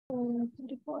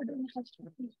Recording has to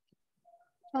be.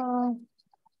 Uh,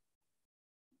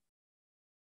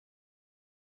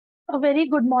 a very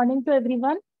good morning to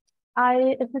everyone.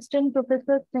 I, Assistant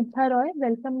Professor Snigdha Roy,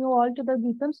 welcome you all to the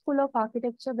Geetham School of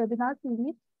Architecture webinar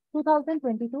series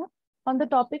 2022 on the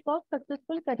topic of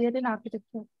successful career in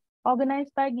architecture,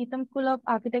 organized by Geetham School of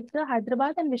Architecture,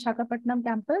 Hyderabad and Visakhapatnam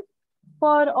campus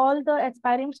for all the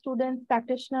aspiring students,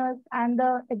 practitioners, and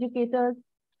the educators.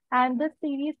 And this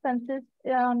series consists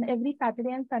on every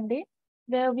Saturday and Sunday,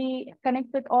 where we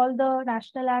connect with all the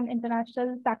national and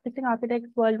international practicing architects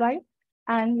worldwide,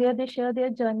 and where they share their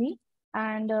journey.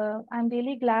 And I'm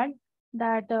really glad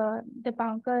that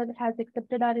Deepankar has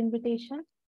accepted our invitation.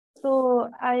 So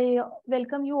I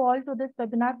welcome you all to this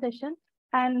webinar session.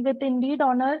 And with indeed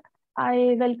honor,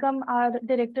 I welcome our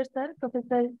director, sir,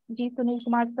 Professor G. Sunil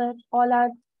Kumar, sir, all our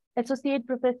associate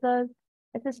professors,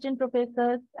 assistant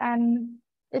professors, and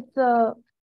it's uh,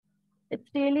 it's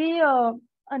really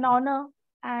an honor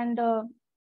and a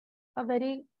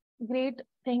very great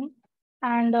thing.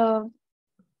 And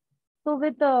so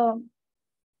with so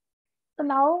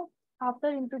now after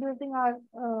introducing our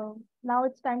now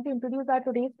it's time to introduce our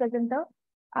today's presenter,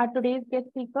 our today's guest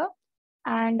speaker,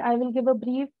 and I will give a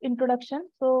brief introduction.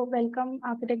 So welcome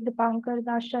architect Deepankar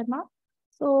Das Sharma.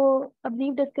 So a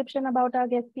brief description about our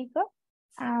guest speaker.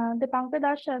 Deepankar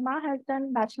Das Sharma has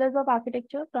done Bachelor's of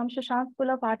Architecture from Shashank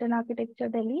School of Art and Architecture,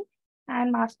 Delhi,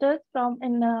 and Master's from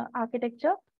in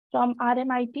Architecture from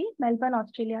RMIT, Melbourne,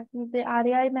 Australia. He's a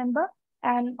RAI member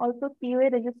and also COA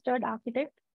registered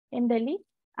architect in Delhi.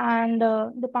 And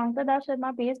Deepankar Das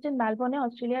Sharma, based in Melbourne,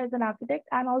 Australia, is an architect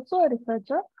and also a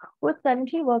researcher who is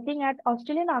currently working at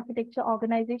Australian architecture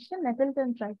organization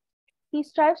Nettleton Tribe. He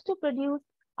strives to produce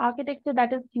architecture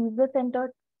that is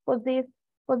user-centered,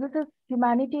 possesses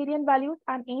humanitarian values,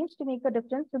 and aims to make a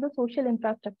difference to the social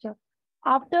infrastructure.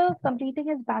 After completing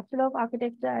his Bachelor of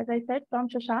Architecture, as I said, from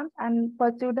Shashank and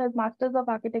pursued his Masters of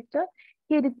Architecture,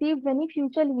 he received many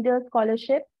Future Leaders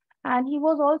Scholarship, and he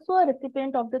was also a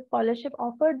recipient of the scholarship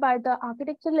offered by the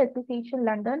Architectural Association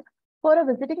London for a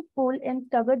visiting school in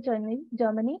Stuttgart,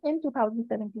 Germany in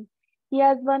 2017. He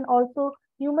has won also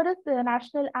numerous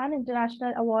national and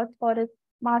international awards for his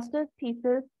master's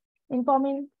thesis,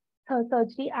 Informing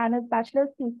Surgery, and his bachelor's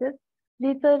thesis,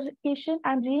 Researchation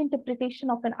and Reinterpretation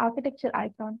of an Architecture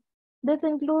Icon. This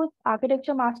includes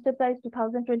Architecture Master Prize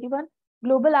 2021,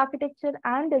 Global Architecture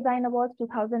and Design Awards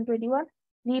 2021,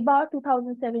 RIBA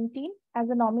 2017 as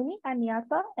a nominee, and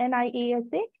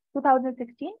NIASA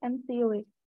 2016 and COA.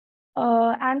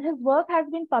 And his work has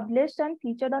been published and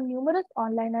featured on numerous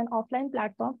online and offline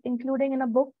platforms, including in a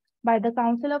book by the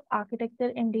Council of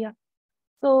Architecture India.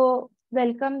 So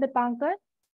welcome, Deepankar,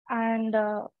 and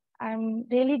I'm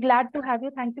really glad to have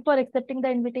you. Thank you for accepting the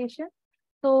invitation.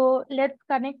 So let's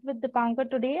connect with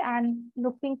Deepankar today and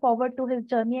looking forward to his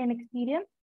journey and experience.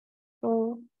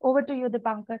 So over to you,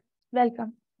 Deepankar.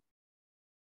 Welcome.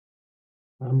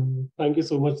 Thank you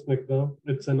so much, Snigdha.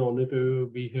 It's an honor to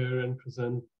be here and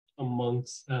present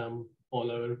amongst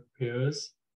all our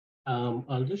peers.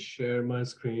 I'll just share my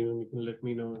screen and you can let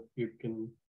me know if you can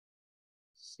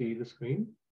see the screen.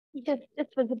 Yes,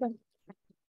 it's visible.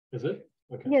 Is it?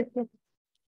 Okay. Yes, yes.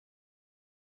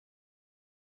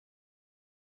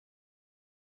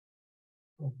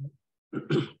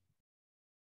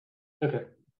 Okay.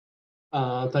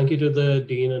 Thank you to the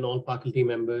Dean and all faculty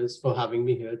members for having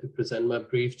me here to present my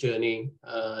brief journey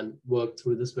and work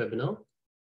through this webinar.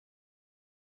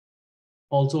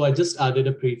 Also, I just added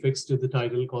a prefix to the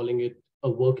title calling it a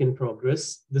work in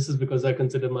progress. This is because I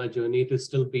consider my journey to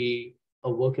still be a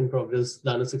work in progress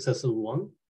than a successful one.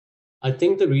 I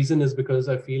think the reason is because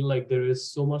I feel like there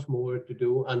is so much more to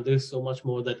do and there's so much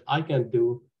more that I can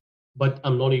do, but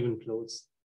I'm not even close.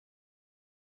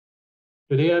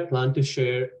 Today, I plan to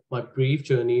share my brief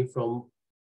journey from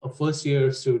a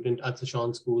first-year student at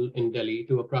Sashan School in Delhi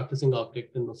to a practicing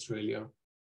architect in Australia.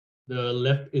 The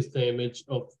left is the image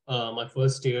of my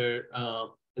first year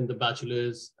in the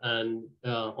bachelor's, and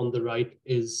on the right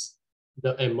is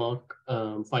the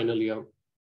MArch final year.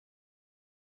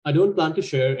 I don't plan to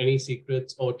share any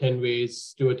secrets or 10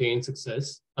 ways to attain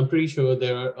success. I'm pretty sure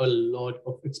there are a lot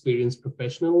of experienced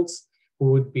professionals who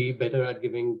would be better at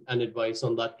giving an advice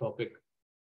on that topic.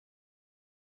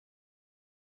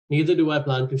 Neither do I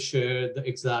plan to share the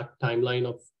exact timeline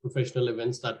of professional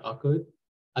events that occurred.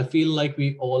 I feel like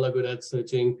we all are good at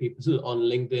searching people on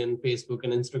LinkedIn, Facebook,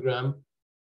 and Instagram,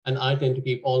 and I tend to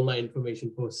keep all my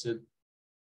information posted.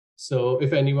 So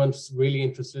if anyone's really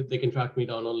interested, they can track me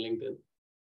down on LinkedIn.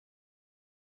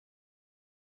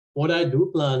 What I do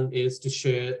plan is to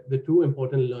share the two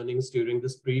important learnings during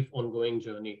this brief ongoing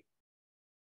journey.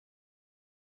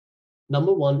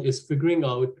 Number one is figuring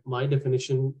out my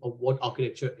definition of what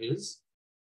architecture is.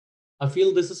 I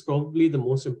feel this is probably the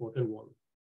most important one.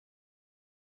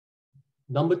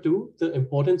 Number two, the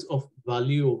importance of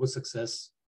value over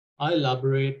success. I'll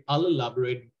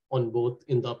elaborate on both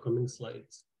in the upcoming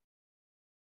slides.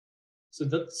 So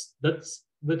that's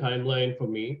the timeline for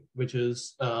me, which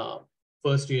is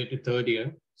first year to third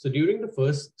year. So during the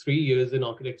first 3 years in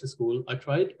architecture school, I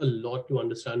tried a lot to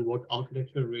understand what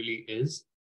architecture really is.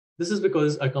 This is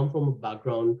because I come from a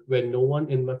background where no one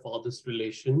in my father's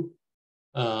relation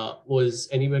was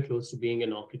anywhere close to being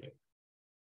an architect.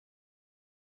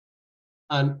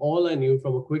 And all I knew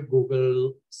from a quick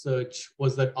Google search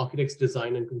was that architects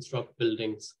design and construct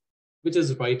buildings, which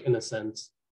is right in a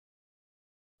sense.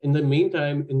 In the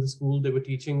meantime, in the school, they were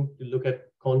teaching to look at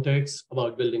context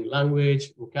about building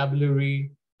language,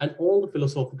 vocabulary, and all the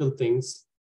philosophical things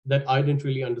that I didn't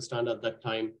really understand at that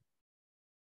time.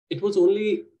 It was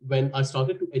only when I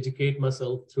started to educate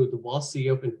myself through the vast sea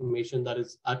of information that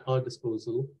is at our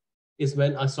disposal, is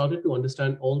when I started to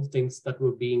understand all the things that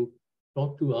were being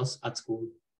taught to us at school.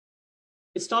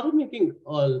 It started making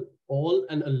all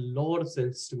and a lot of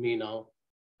sense to me now,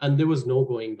 and there was no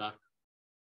going back.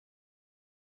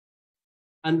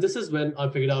 And this is when I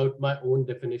figured out my own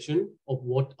definition of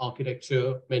what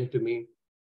architecture meant to me.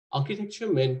 Architecture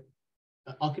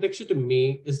to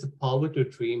me is the power to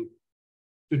dream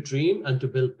and to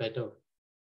build better.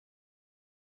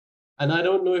 And I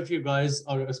don't know if you guys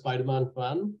are a Spider-Man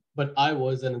fan, but I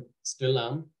was and still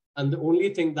am. And the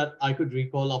only thing that I could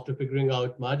recall after figuring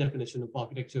out my definition of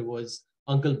architecture was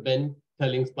Uncle Ben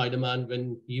telling Spider-Man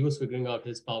when he was figuring out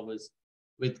his powers,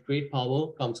 with great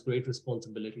power comes great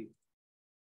responsibility.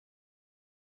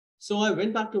 So I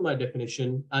went back to my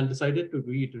definition and decided to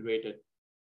reiterate it.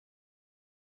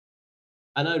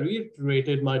 And I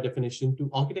reiterated my definition to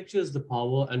architecture is the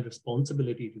power and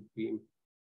responsibility to dream.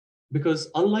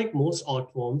 Because unlike most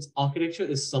art forms, architecture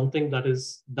is something that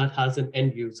has an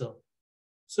end user.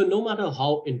 So no matter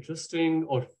how interesting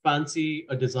or fancy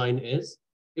a design is,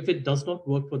 if it does not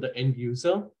work for the end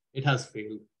user, it has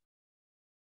failed.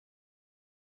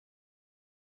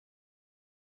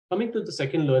 Coming to the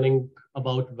second learning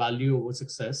about value over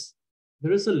success,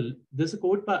 there's a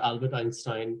quote by Albert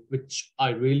Einstein, which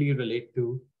I really relate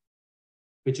to,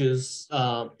 which is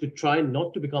to try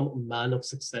not to become a man of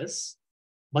success,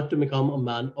 but to become a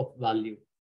man of value.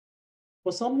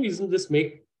 For some reason, this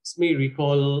makes me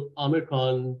recall Amir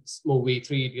Khan's movie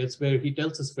Three Idiots, where he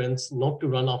tells his friends not to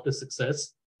run after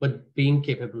success, but being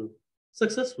capable.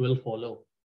 Success will follow.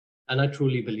 And I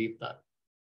truly believe that.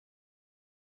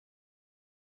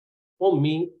 For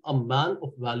me, a man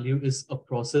of value is a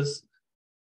process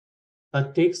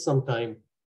that takes some time,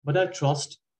 but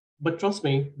trust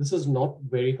me, this is not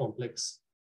very complex.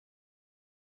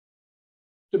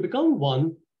 To become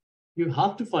one, you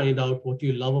have to find out what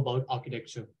you love about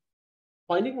architecture.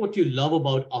 Finding what you love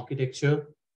about architecture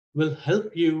will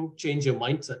help you change your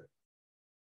mindset.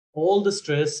 All the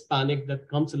stress, panic that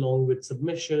comes along with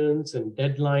submissions and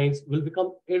deadlines will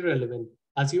become irrelevant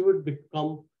as you would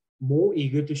become more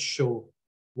eager to show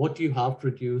what you have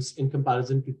produced in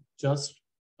comparison to just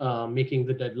making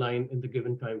the deadline in the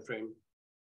given time frame.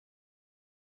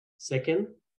 Second,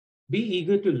 be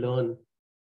eager to learn.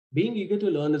 Being eager to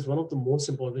learn is one of the most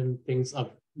important things I've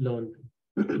learned.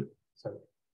 Sorry.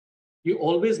 You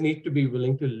always need to be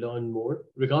willing to learn more,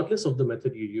 regardless of the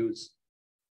method you use.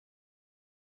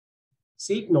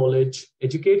 Seek knowledge,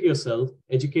 educate yourself,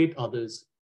 educate others.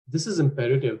 This is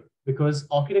imperative because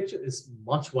architecture is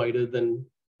much wider than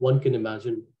one can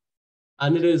imagine.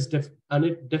 And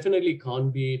it definitely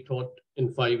can't be taught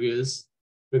in 5 years,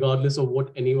 regardless of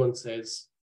what anyone says.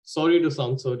 Sorry to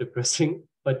sound so depressing,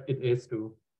 but it is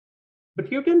true.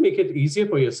 But you can make it easier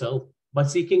for yourself by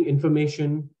seeking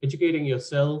information, educating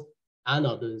yourself and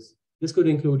others. This could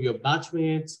include your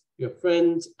batchmates, your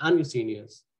friends, and your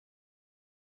seniors.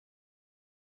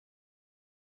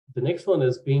 The next one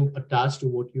is being attached to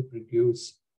what you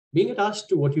produce. Being attached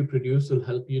to what you produce will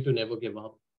help you to never give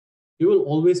up. You will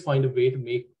always find a way to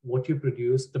make what you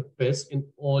produce the best in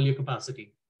all your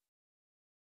capacity.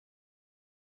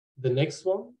 The next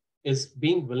one is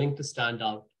being willing to stand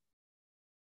out.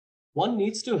 One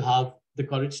needs to have the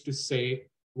courage to say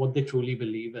what they truly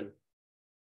believe in.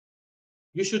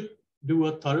 You should do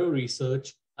a thorough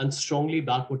research and strongly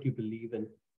back what you believe in.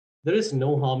 There is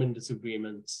no harm in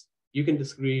disagreements. You can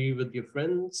disagree with your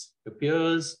friends, your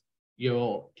peers,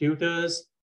 your tutors,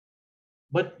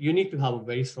 but you need to have a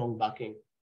very strong backing.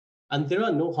 And there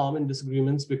are no harm in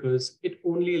disagreements because it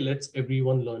only lets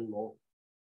everyone learn more.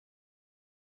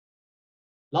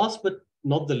 Last but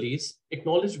not the least,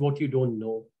 acknowledge what you don't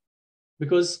know.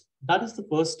 Because That is the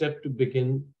first step to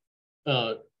begin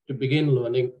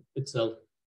learning itself.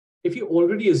 If you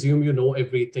already assume you know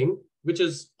everything, which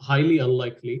is highly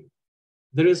unlikely,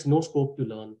 there is no scope to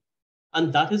learn.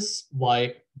 And that is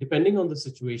why, depending on the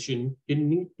situation, you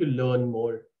need to learn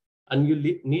more and you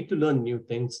need to learn new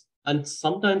things. And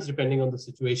sometimes, depending on the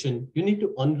situation, you need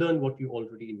to unlearn what you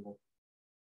already know.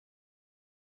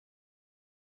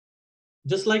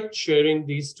 Just like sharing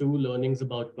these two learnings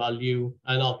about value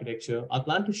and architecture, I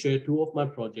plan to share two of my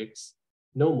projects,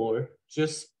 no more,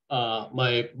 just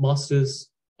my master's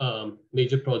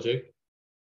major project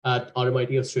at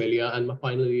RMIT Australia and my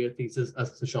final year thesis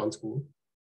at the Shan School.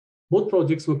 Both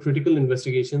projects were critical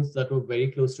investigations that were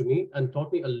very close to me and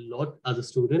taught me a lot as a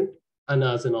student and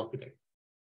as an architect.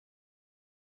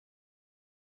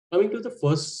 Coming to the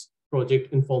first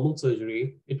project, informal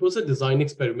surgery, it was a design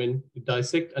experiment to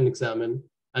dissect and examine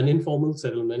an informal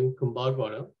settlement,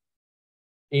 Kumbharwada,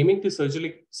 aiming to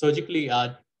surgically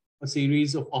add a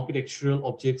series of architectural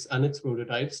objects and its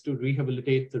prototypes to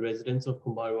rehabilitate the residents of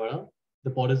Kumbharwada,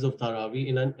 the potters of Dharavi,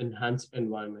 in an enhanced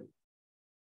environment.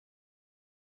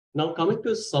 Now, coming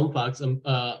to some facts,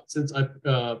 since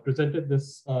I presented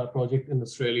this project in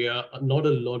Australia, not a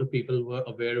lot of people were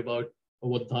aware about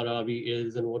what Dharavi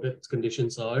is and what its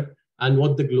conditions are, and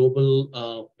what the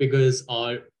global figures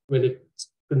are when it's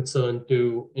concerned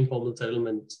to informal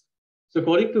settlements. So,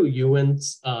 according to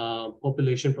UN's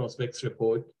Population Prospects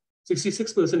report,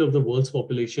 66% of the world's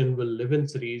population will live in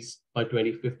cities by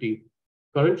 2050.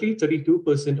 Currently,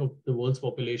 32% of the world's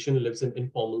population lives in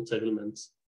informal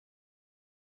settlements.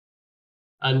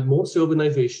 And most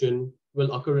urbanization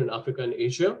will occur in Africa and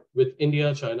Asia, with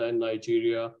India, China, and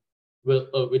Nigeria,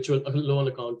 which will alone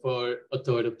account for a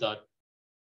third of that.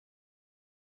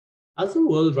 As the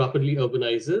world rapidly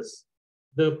urbanizes,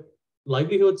 the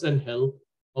livelihoods and health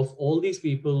of all these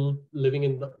people living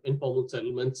in the informal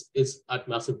settlements is at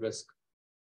massive risk.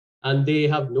 And they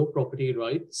have no property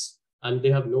rights and they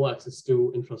have no access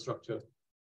to infrastructure.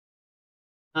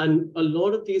 And a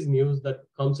lot of these news that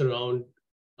comes around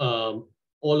all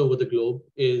over the globe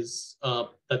is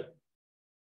that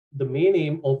the main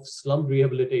aim of slum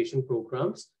rehabilitation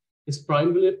programs is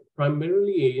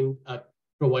primarily aimed at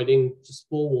providing just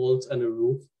four walls and a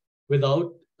roof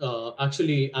without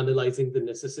actually analyzing the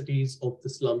necessities of the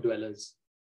slum dwellers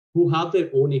who have their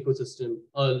own ecosystem.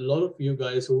 A lot of you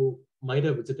guys who might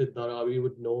have visited Dharavi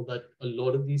would know that a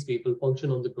lot of these people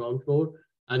function on the ground floor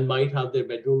and might have their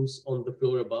bedrooms on the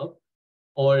floor above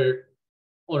or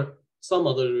some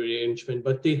other arrangement,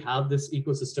 but they have this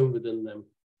ecosystem within them.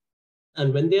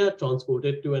 And when they are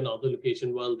transported to another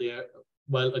location while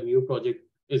a new project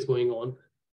is going on,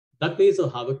 that plays a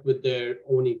havoc with their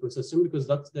own ecosystem because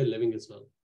that's their living as well.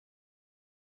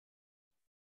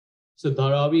 So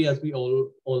Dharavi, as we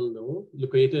all know,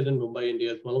 located in Mumbai,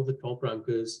 India, is one of the top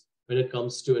rankers when it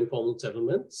comes to informal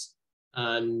settlements,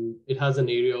 and it has an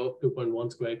area of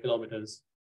 2.1 square kilometers.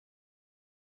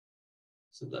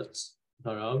 So that's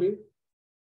Dharavi.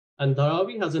 And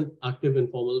Dharavi has an active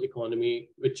informal economy,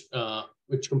 which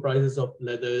comprises of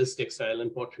leathers, textile,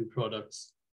 and pottery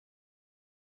products.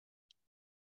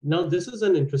 Now, this is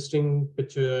an interesting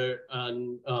picture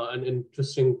and an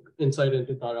interesting insight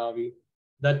into Dharavi,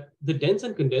 that the dense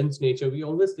and condensed nature, we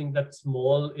always think that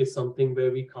small is something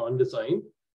where we can't design.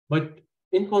 But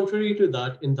in contrary to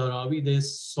that, in Dharavi,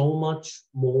 there's so much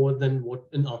more than what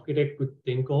an architect could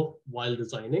think of while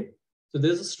designing. So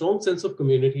there's a strong sense of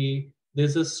community,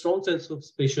 there's a strong sense of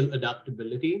spatial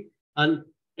adaptability, and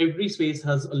every space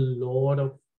has a lot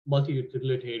of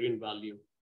multi-utilitarian value.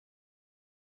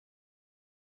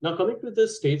 Now, coming to the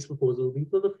state's proposal,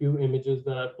 these are the few images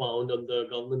that I found on the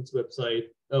government's website,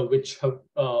 which have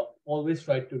always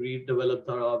tried to redevelop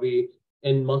Dharavi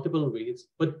in multiple ways.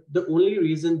 But the only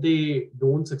reason they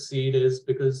don't succeed is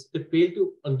because they fail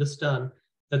to understand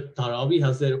that Dharavi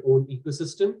has their own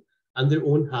ecosystem and their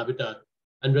own habitat.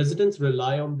 And residents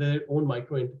rely on their own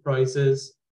micro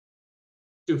enterprises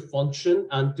to function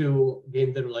and to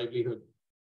gain their livelihood.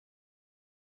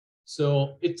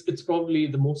 So it's probably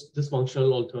the most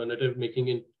dysfunctional alternative making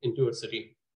it into a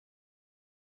city.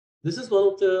 This is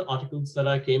one of the articles that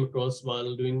I came across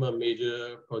while doing my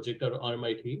major project at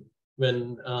RMIT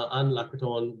when Anne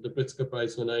Lacaton, the Pritzker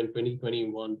Prize winner in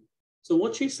 2021. So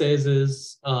what she says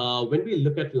is, when we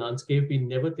look at landscape, we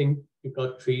never think to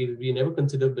cut trees, we never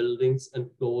consider buildings and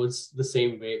floors the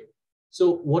same way.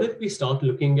 So what if we start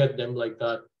looking at them like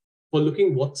that, for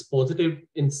looking what's positive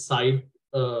inside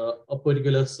a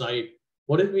particular site?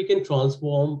 What if we can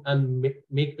transform and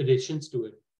make additions to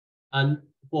it? And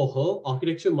for her,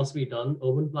 architecture must be done,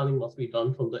 urban planning must be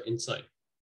done from the inside.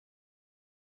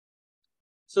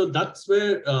 So that's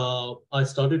where I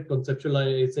started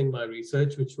conceptualizing my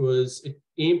research, which was it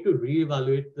aimed to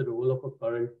reevaluate the role of a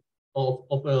current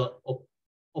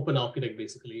of an architect,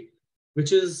 basically,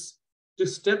 which is to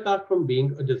step back from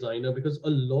being a designer, because a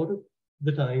lot of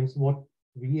the times what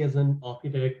we as an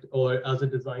architect or as a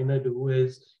designer do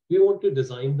is we want to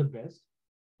design the best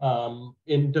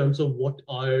in terms of what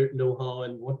our know-how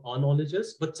and what our knowledge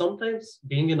is. But sometimes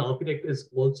being an architect is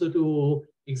also to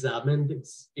examine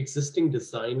its existing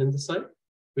design in the site,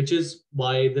 which is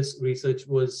why this research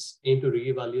was aimed to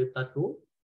reevaluate that role.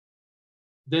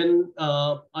 Then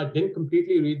I didn't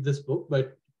completely read this book,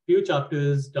 but few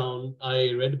chapters down,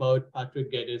 I read about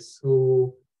Patrick Geddes,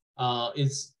 who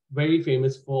is very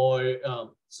famous for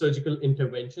surgical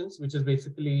interventions, which is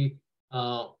basically,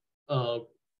 uh, uh,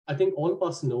 I think all of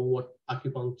us know what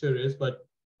acupuncture is, but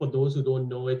for those who don't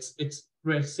know, it's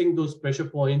pressing those pressure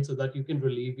points so that you can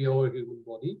relieve your human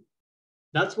body.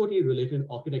 That's what he related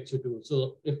architecture to.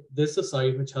 So if there's a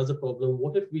site which has a problem,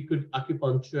 what if we could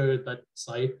acupuncture that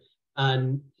site?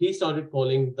 And he started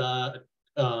calling that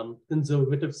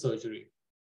conservative surgery.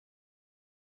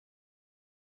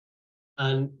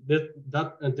 And there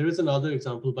is another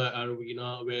example by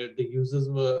Aravina where the users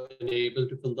were unable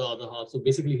to fill the other half. So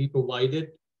basically, he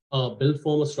provided a built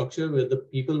form of structure where the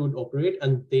people would operate,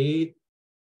 and they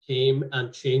came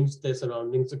and changed their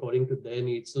surroundings according to their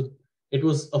needs. So it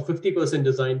was a 50%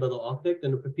 designed by the architect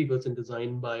and a 50%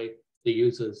 designed by the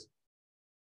users.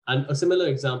 And a similar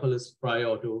example is Fry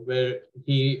Otto, where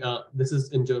this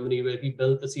is in Germany, where he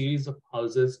built a series of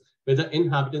houses where the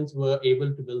inhabitants were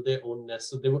able to build their own nests.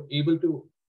 So they were able to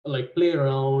like play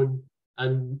around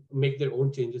and make their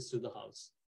own changes to the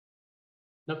house.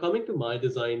 Now, coming to my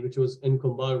design, which was in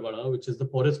Kumbarwara, which is the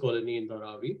Potter's Colony in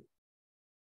Dharavi,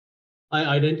 I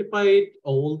identified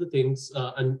all the things,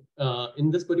 and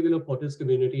in this particular potters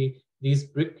community, these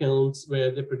brick kilns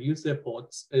where they produce their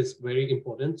pots is very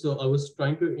important. So I was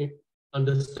trying to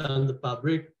understand the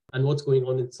fabric and what's going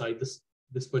on inside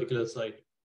this particular site.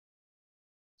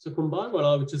 So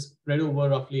Kumbarwala, which is spread over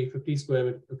roughly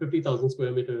 50,000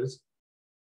 square meters,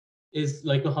 is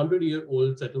like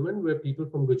 100-year-old settlement where people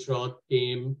from Gujarat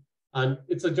came, and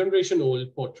it's a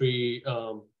generation-old pottery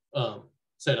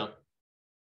setup.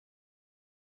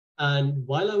 And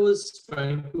while I was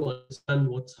trying to understand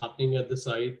what's happening at the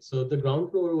site, so the ground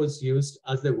floor was used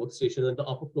as their workstation and the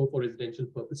upper floor for residential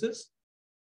purposes.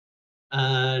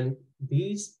 And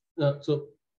so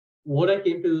what I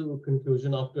came to a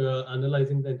conclusion after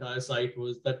analyzing the entire site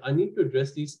was that I need to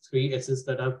address these three S's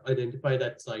that I've identified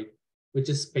at site, which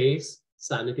is space,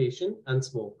 sanitation, and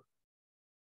smoke,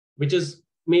 which is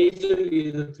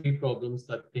majorly the three problems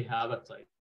that they have at site.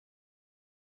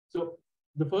 So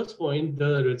the first point,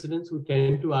 the residents who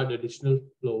tend to add additional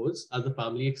floors as the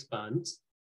family expands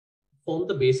form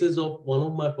the basis of one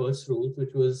of my first rules,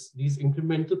 which was these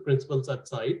incremental principles at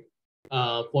site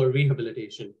for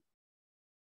rehabilitation.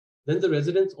 Then the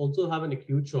residents also have an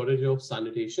acute shortage of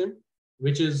sanitation,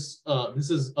 which is this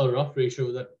is a rough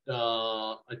ratio that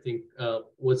I think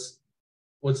was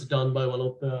done by one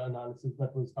of the analysis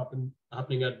that was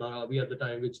happening at Dharavi at the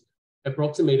time, which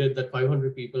approximated that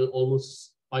 500 people,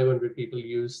 almost 500 people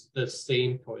use the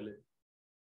same toilet.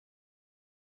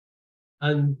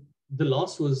 And the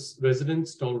last was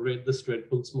residents tolerate this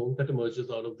dreadful smoke that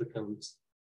emerges out of the kilns.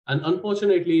 And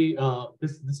unfortunately,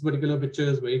 this particular picture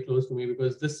is very close to me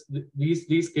because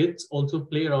these kids also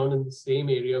play around in the same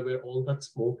area where all that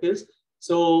smoke is.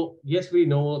 So yes, we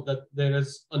know that there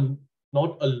is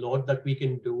not a lot that we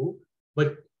can do,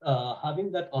 but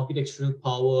having that architectural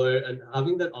power and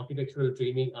having that architectural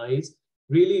dreaming eyes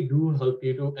really do help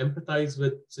you to empathize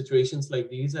with situations like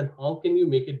these, and how can you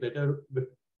make it better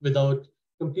without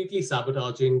completely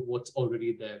sabotaging what's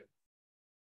already there.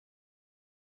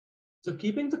 So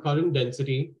keeping the current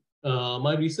density,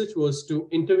 my research was to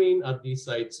intervene at these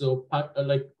sites. So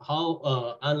like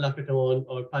how Anne Lacaton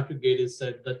or Patrick Geddes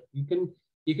said that you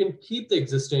can keep the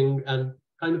existing and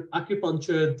kind of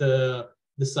acupuncture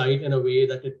the site in a way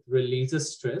that it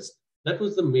releases stress. That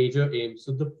was the major aim.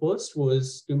 So the first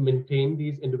was to maintain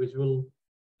these individual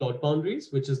plot boundaries,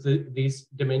 which is these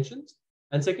dimensions.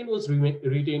 And second was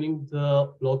retaining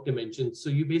the block dimensions.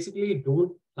 So you basically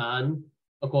don't plan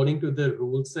according to the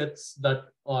rule sets that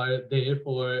are there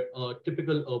for a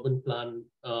typical urban plan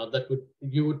that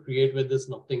you would create where there's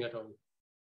nothing at all.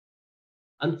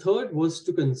 And third was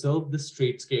to conserve the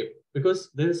streetscape,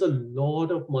 because there's a lot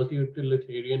of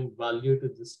multi-utilitarian value to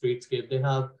the streetscape. They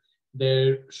have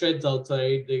their sheds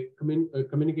outside, they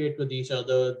communicate with each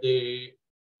other, they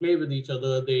play with each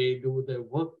other, they do their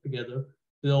work together.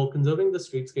 So conserving the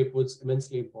streetscape was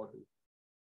immensely important.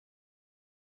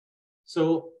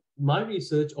 So my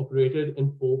research operated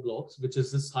in 4 blocks, which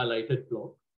is this highlighted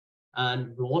block.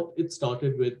 And what it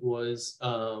started with was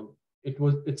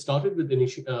it started with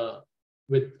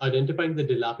with identifying the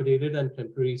dilapidated and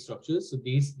temporary structures. So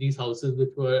these houses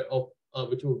which were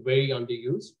very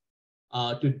underused,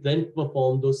 to then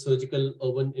perform those surgical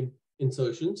urban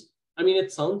insertions. I mean,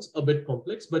 it sounds a bit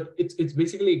complex, but it's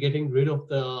basically getting rid of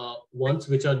the ones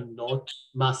which are not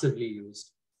massively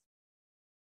used.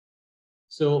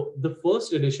 So the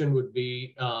first addition would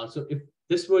be, so if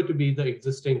this were to be the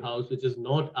existing house, which is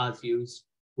not as used,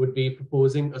 would be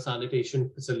proposing a sanitation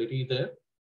facility there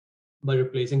by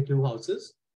replacing 2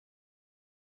 houses.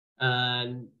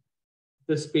 And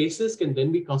the spaces can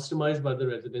then be customized by the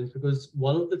residents, because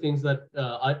one of the things that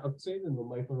I've stayed in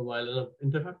Mumbai for a while and I've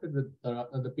interacted with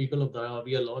the people of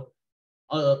Dharavi a lot.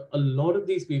 A lot of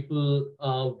these people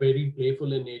are very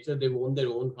playful in nature. They want their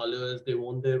own colors, they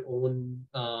want their own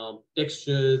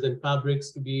textures and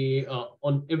fabrics to be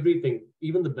on everything,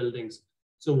 even the buildings.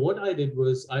 So what I did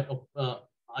was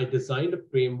I designed a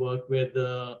framework where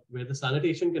the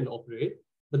sanitation can operate,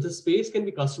 but the space can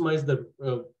be customized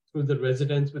through the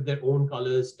residents with their own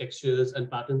colors, textures,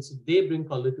 and patterns. So they bring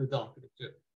color to the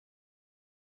architecture.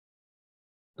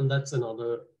 And that's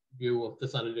another view of the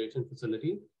sanitation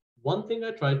facility. One thing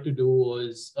I tried to do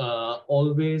was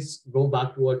always go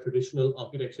back to our traditional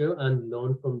architecture and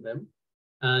learn from them.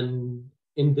 And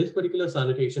in this particular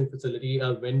sanitation facility,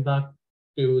 I went back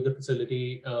to the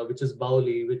facility, which is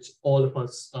Bauli, which all of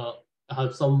us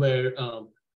have somewhere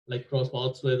like cross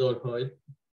paths with or heard.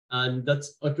 And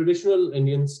that's a traditional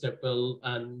Indian step well,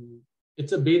 and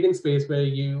it's a bathing space where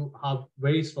you have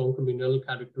very strong communal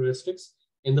characteristics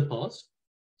in the past.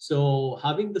 So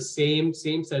having the same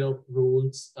set of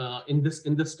rules in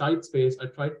this tight space, I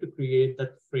tried to create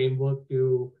that framework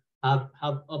to have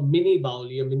a mini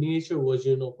Bauli, a miniature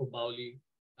version of a Bauli,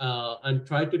 and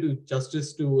try to do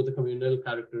justice to the communal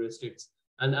characteristics.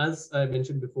 And as I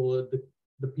mentioned before,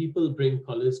 the people bring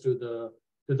colors to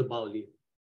the Bauli.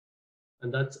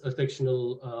 And that's a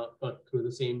sectional cut through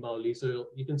the same Bauli. So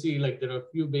you can see like there are a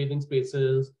few bathing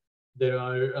spaces, there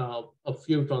are a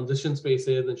few transition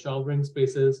spaces and showering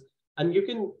spaces, and you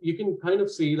can kind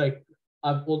of see like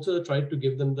I've also tried to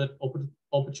give them that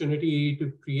opportunity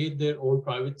to create their own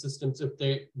private systems if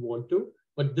they want to.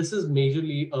 But this is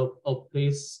majorly a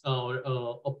place or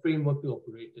a framework to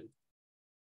operate in.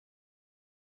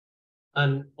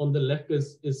 And on the left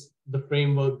is the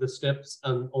framework, the steps,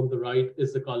 and on the right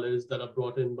is the colors that are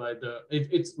brought in by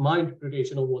it's my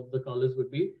interpretation of what the colors would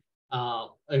be.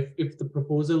 If the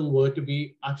proposal were to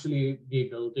be actually be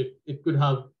built, it could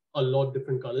have a lot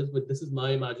different colors, but this is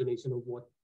my imagination of what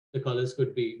the colors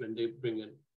could be when they bring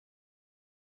in.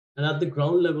 And at the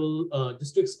ground level,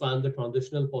 just to expand the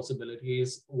transitional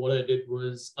possibilities, what I did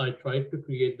was I tried to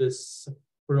create this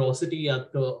porosity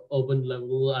at the urban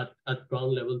level, at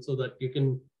ground level, so that you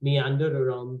can meander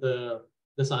around the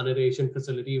sanitation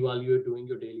facility while you're doing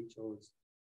your daily chores.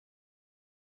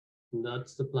 And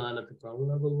that's the plan at the ground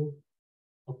level,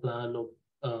 a plan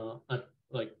of at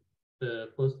like the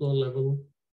first floor level.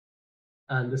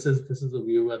 And this is a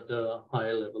view at the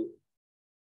higher level.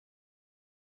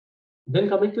 Then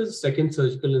coming to the second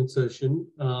surgical insertion.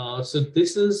 So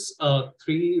this is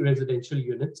 3 residential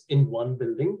units in one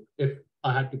building, if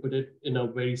I had to put it in a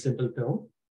very simple term.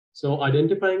 So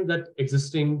identifying that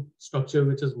existing structure,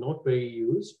 which is not very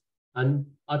used, and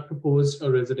I proposed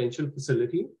a residential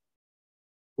facility.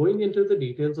 Going into the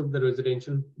details of the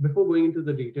residential, before going into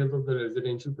the details of the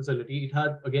residential facility, it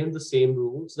had again the same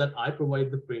rules that I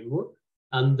provide the framework,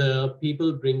 and the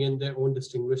people bring in their own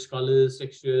distinguished colors,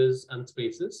 textures, and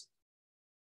spaces.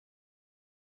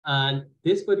 And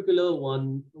this particular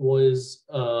one was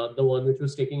the one which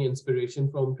was taking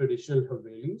inspiration from traditional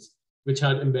Havelis, which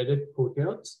had embedded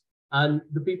courtyards. And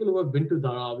the people who have been to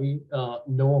Dharavi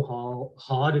know how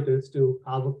hard it is to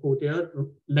have a courtyard,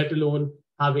 let alone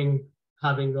having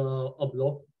a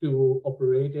block to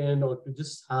operate in, or to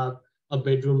just have a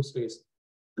bedroom space.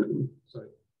 Sorry.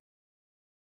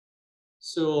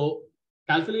 So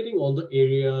calculating all the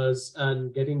areas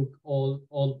and getting all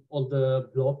the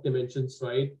block dimensions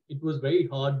right, it was very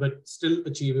hard, but still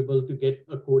achievable to get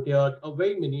a courtyard, a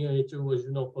very miniature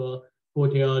version of a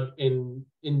courtyard in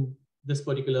this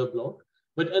particular block.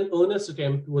 But an earnest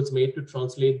attempt was made to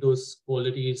translate those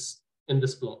qualities in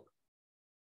this block.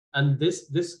 And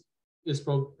this is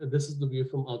the view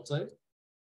from outside.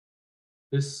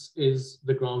 This is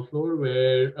the ground floor,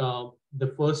 where the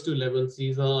first 2 levels,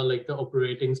 these are like the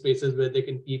operating spaces where they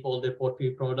can keep all their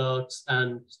pottery products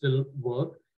and still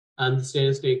work. And the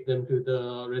stairs take them to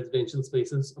the residential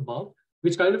spaces above.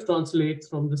 which kind of translates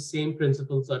from the same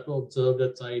principles that were observed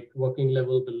at site, working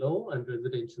level below and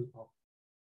residential up.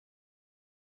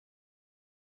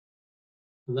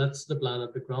 And that's the plan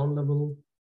at the ground level.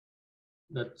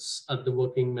 That's at the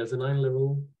working mezzanine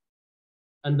level.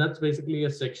 And that's basically a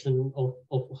section of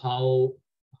how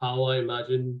I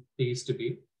imagine these to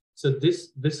be. So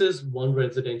this is one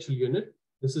residential unit.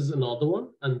 This is another one,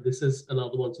 and this is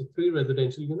another one. So 3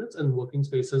 residential units and working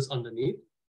spaces underneath.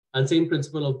 And same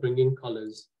principle of bringing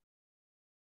colors.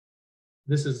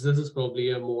 This is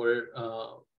probably a more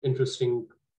interesting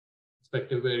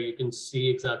perspective where you can see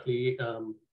exactly.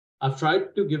 I've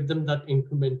tried to give them that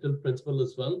incremental principle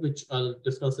as well, which I'll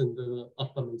discuss in the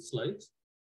upcoming slides.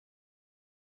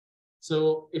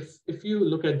 So if you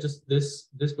look at just this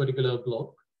particular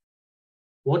block,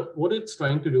 what it's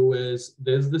trying to do is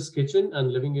there's this kitchen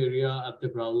and living area at the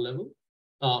ground level,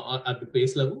 at the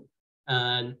base level,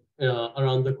 and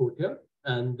around the courtyard,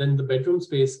 and then the bedroom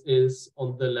space is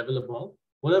on the level above.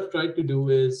 What I've tried to do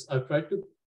is I've tried to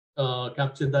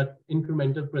capture that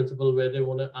incremental principle where they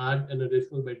want to add an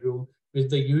additional bedroom, which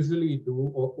they usually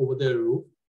do over their roof,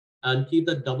 and keep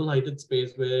that double-heighted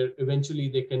space where eventually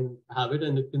they can have it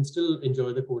and it can still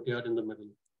enjoy the courtyard in the middle.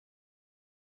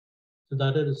 So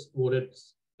that is what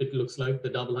it looks like, the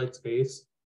double-height space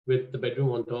with the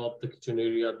bedroom on top, the kitchen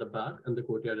area at the back, and the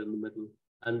courtyard in the middle.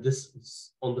 And this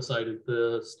is on the side of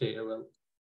the stairwell.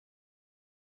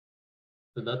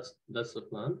 So that's the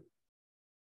plan.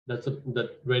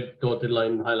 That red dotted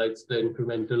line highlights the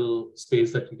incremental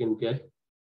space that you can get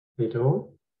later on.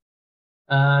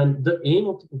 And the aim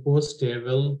of the proposed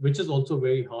stairwell, which is also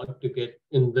very hard to get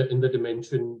in the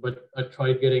dimension, but I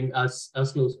tried getting as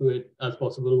close to it as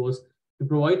possible, was to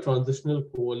provide transitional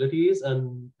qualities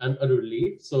and a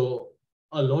relief. So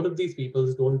a lot of these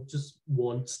people don't just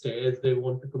want stairs; they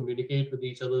want to communicate with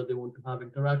each other. They want to have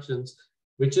interactions,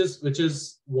 which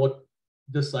is what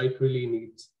the site really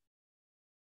needs.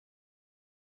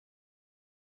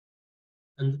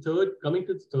 And coming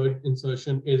to the third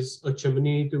insertion is a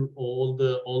chimney to all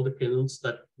the kilns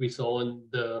that we saw in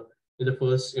the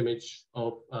first image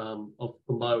of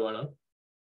Kumbharwada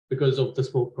because of the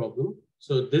smoke problem.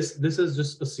 So this is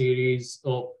just a series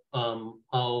of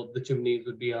how the chimneys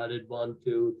would be added 1,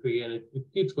 2, 3, and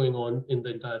it keeps going on in the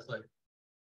entire site.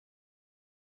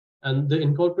 And the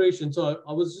incorporation, so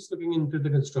I was just looking into the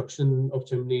construction of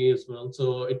chimney as well.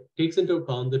 So it takes into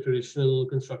account the traditional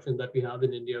construction that we have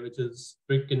in India, which is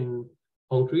brick and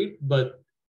concrete, but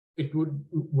it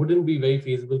wouldn't be very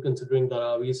feasible considering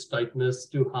Dharavi's tightness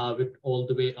to have it all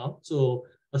the way up. So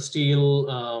a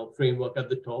steel framework at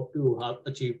the top to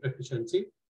achieve efficiency,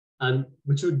 and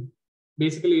which would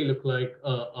basically look like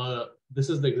this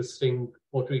is the existing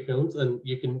pottery kilns, and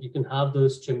you can have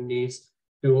those chimneys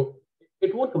to.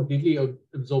 It won't completely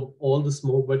absorb all the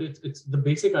smoke, but it's the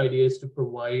basic idea is to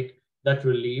provide that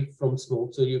relief from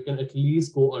smoke, so you can at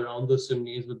least go around those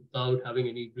chimneys without having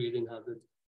any breathing hazards.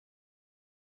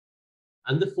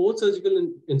 And the fourth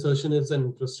surgical insertion is an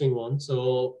interesting one.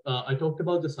 So I talked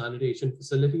about the sanitation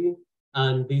facility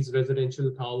and these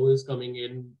residential towers coming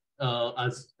in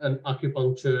as an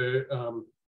acupuncture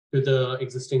to the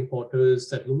existing potters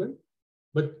settlement.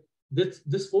 But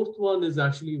this fourth one is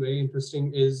actually very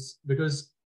interesting, is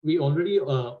because we already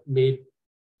made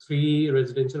 3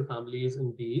 residential families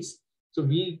in these. So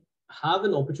we have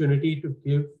an opportunity to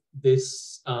give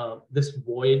this this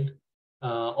void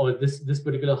or this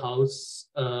particular house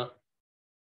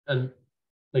and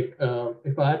like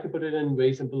if I had to put it in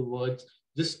very simple words,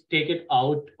 just take it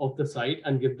out of the site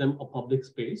and give them a public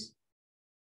space.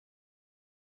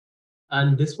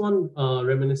 And this one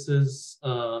reminisces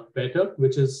better,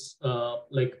 which is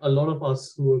like a lot of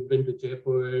us who have been to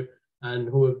Jaipur and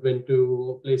who have been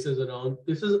to places around.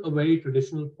 This is a very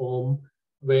traditional form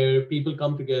where people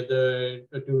come together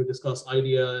to discuss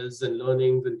ideas and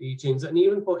learnings and teachings, and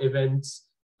even for events.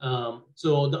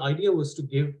 So the idea was to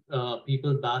give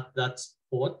people that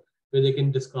spot where they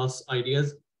can discuss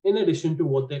ideas in addition to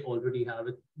what they already have.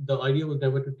 The idea was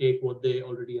never to take what they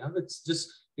already have. It's just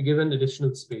to give an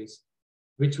additional space,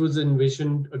 which was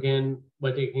envisioned again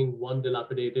by taking one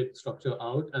dilapidated structure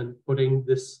out and putting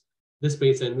this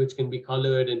space in, which can be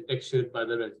colored and textured by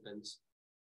the residents,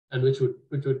 and which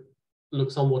would look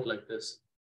somewhat like this.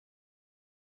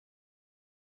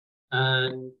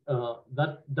 And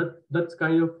that's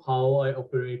kind of how I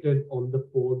operated on the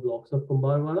 4 blocks of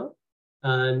Kumbharwada.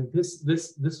 And this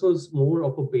was more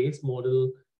of a base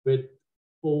model with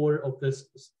 4 of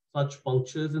such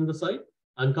punctures in the site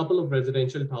and a couple of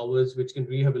residential towers which can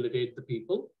rehabilitate the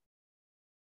people,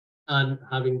 and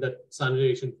having that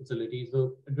sanitation facility.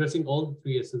 So addressing all the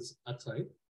 3 S's at site.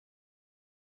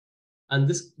 And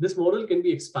this model can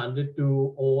be expanded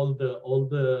to all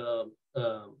the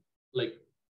like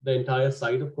the entire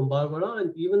site of Kumbhavara,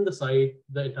 and even the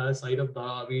entire site of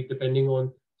Dharavi, depending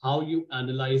on how you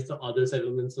analyze the other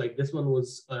settlements. Like this one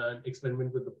was an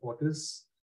experiment with the potters,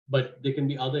 but there can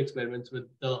be other experiments with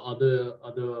the other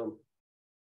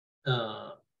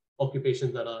uh,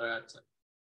 occupations that are at site.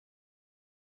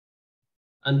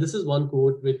 And this is one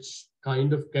quote which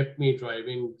kind of kept me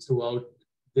driving throughout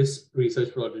this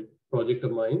research project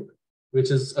of mine, which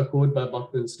is a quote by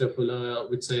Buckminster Fuller,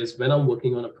 which says, "When I'm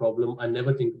working on a problem, I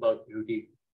never think about beauty.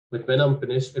 But when I'm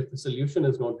finished, if the solution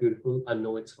is not beautiful, I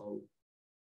know it's wrong."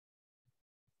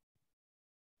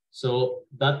 So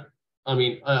that, I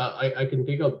mean, I can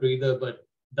take a breather, but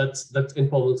that's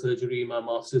informal surgery, my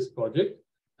master's project.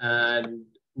 And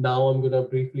now I'm going to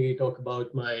briefly talk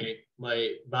about my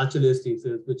bachelor's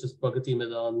thesis, which is Pragati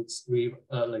Maidan's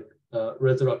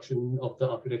resurrection of the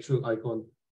architectural icon.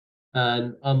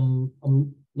 And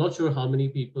I'm not sure how many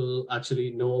people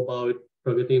actually know about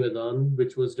Pragati Maidan,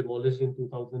 which was demolished in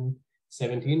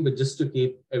 2017. But just to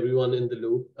keep everyone in the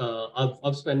loop,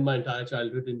 I've spent my entire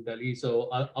childhood in Delhi, so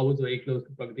I was very close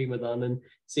to Pragati Maidan, and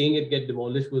seeing it get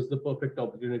demolished was the perfect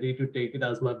opportunity to take it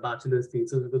as my bachelor's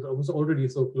thesis, because I was already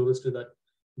so close to that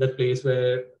place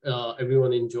where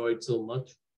everyone enjoyed so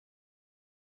much.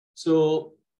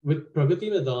 So with Pragati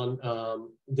Maidan,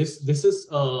 this is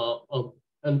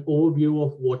an overview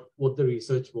of what the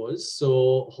research was.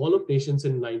 So Hall of Nations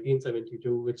in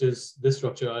 1972, which is this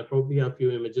structure. I probably have a few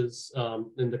images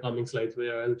in the coming slides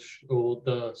where I'll show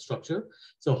the structure.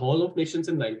 So Hall of Nations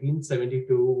in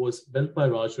 1972 was built by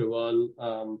Raj Rawal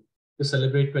to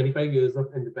celebrate 25 years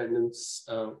of independence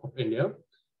of India.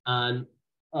 And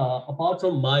apart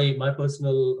from my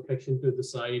personal affection to the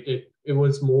site, it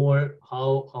was more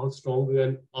how strong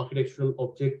an architectural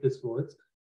object this was.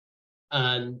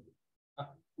 And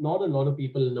not a lot of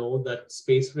people know that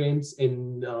space frames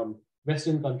in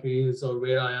Western countries, or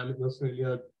where I am in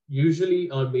Australia,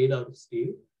 usually are made out of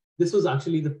steel. This was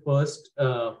actually the first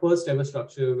ever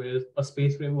structure where a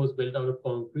space frame was built out of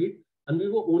concrete. And we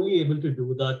were only able to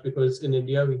do that because in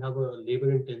India, we are a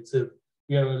labor intensive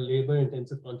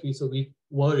country. So we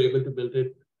were able to build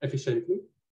it efficiently.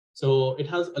 So it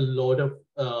has a lot of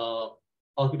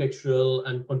architectural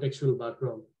and contextual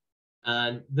background.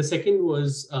 And the second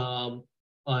was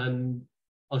on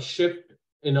a shift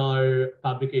in our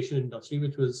fabrication industry,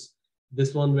 which was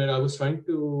this one where I was trying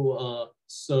to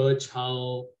search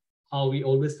how we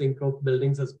always think of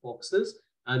buildings as boxes,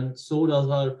 and so does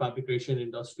our fabrication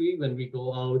industry. When we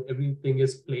go out, everything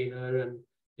is planar and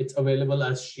it's available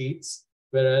as sheets.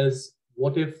 Whereas,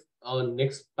 what if our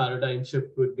next paradigm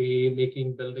shift would be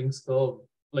making buildings curve,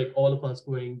 like all of us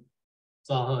going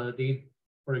Zaha Hadid,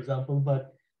 for example.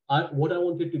 But what I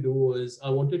wanted to do was I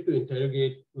wanted to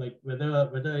interrogate like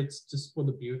whether it's just for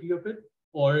the beauty of it,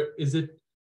 or is it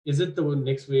the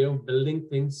next way of building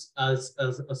things as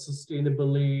a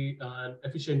sustainably and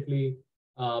efficiently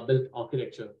built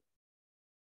architecture.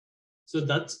 So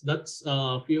that's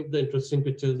a few of the interesting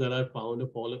pictures that I found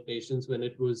of Hall of Nations when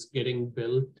it was getting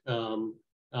built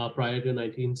prior to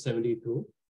 1972.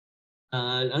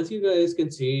 And as you guys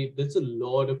can see, there's a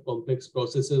lot of complex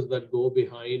processes that go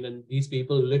behind, and these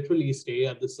people literally stay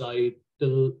at the site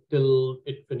till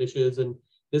it finishes. And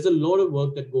there's a lot of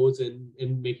work that goes in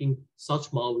making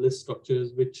such marvelous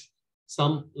structures, which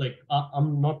some like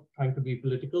I'm not trying to be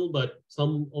political, but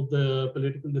some of the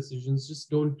political decisions just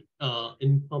don't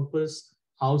encompass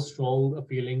how strong a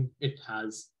feeling it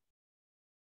has.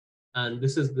 And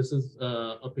this is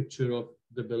a picture of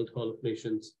the built Hall of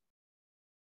Nations.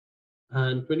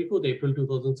 And 24th April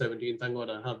 2017, thank God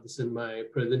I have this in my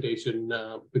presentation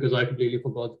because I completely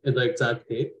forgot the exact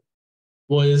date,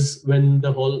 was when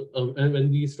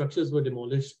when these structures were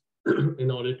demolished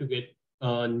in order to get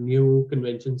a new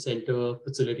convention center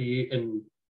facility in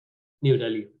New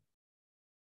Delhi.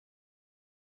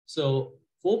 So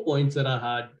 4 points that I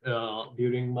had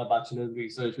during my bachelor's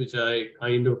research, which I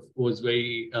kind of was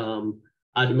very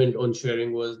adamant on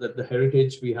sharing, was that the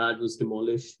heritage we had was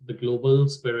demolished. The global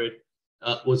spirit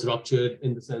was ruptured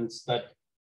in the sense that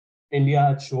India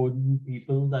had shown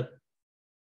people that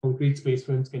concrete space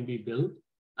frames can be built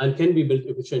and can be built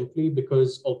efficiently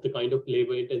because of the kind of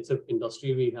labor intensive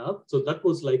industry we have. So that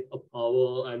was like a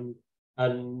power and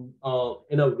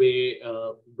in a way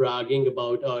bragging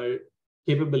about our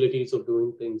capabilities of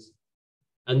doing things.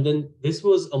 And then this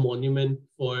was a monument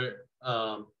for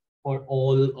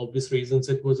all obvious reasons.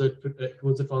 It was a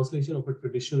translation of a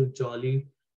traditional jolly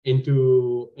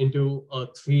into a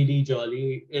 3D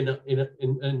jolly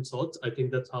in sorts. I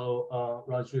think that's how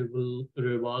Raj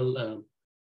Rival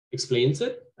explains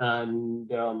it.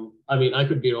 And I mean, I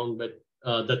could be wrong, but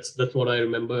that's what I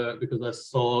remember because I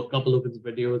saw a couple of his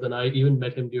videos, and I even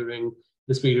met him during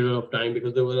this period of time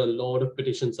because there were a lot of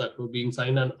petitions that were being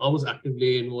signed, and I was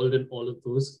actively involved in all of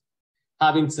those.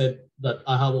 Having said that,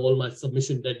 I have all my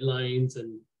submission deadlines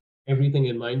and everything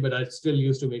in mind, but I still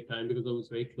used to make time because I was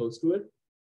very close to it.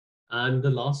 And the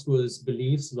last was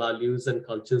beliefs, values, and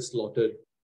culture slaughtered.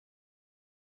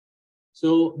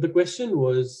 So the question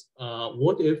was,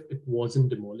 what if it wasn't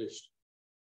demolished?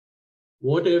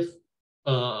 What if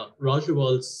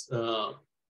Rajwal's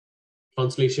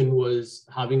translation was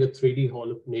having a 3D Hall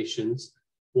of Nations?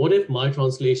 What if my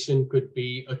translation could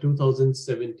be a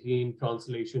 2017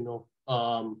 translation of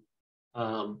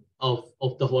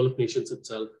the Hall of Nations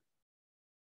itself?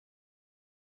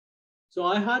 So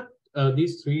I had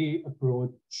these three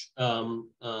approach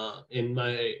in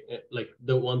my like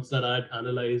the ones that I had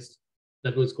analyzed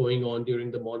that was going on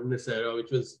during the modernist era,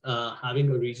 which was having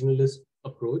a regionalist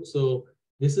approach. So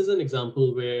this is an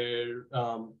example where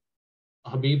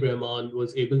Habib Rahman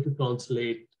was able to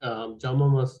translate Jama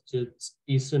Masjid's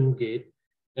Eastern Gate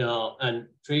and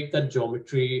take that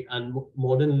geometry and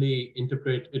modernly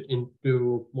interpret it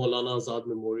into Maulana Azad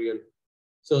Memorial.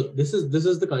 So this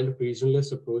is the kind of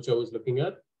regionalist approach I was looking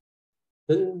at.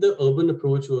 Then the urban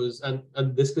approach was, and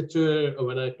this picture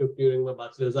when I took during my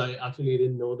bachelor's, I actually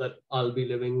didn't know that I'll be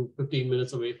living 15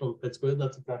 minutes away from Pittsburgh.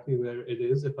 That's exactly where it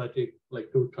is if I take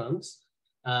like two trams.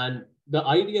 And the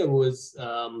idea was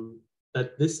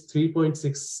that this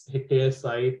 3.6 hectare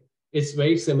site is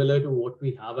very similar to what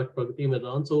we have at Pragati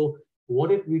Maidan. So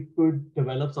what if we could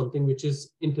develop something which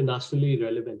is internationally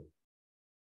relevant?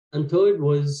 And third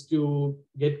was to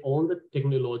get all the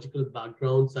technological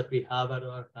backgrounds that we have at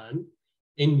our hand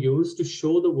in use to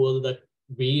show the world that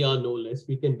we are no less,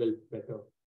 we can build better.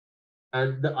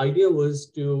 And the idea was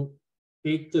to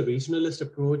take the regionalist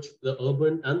approach, the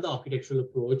urban and the architectural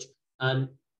approach, and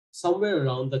somewhere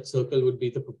around that circle would be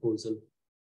the proposal.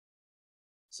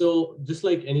 So just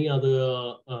like any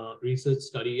other research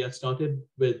study, I started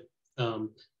with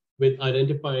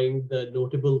identifying the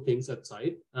notable things at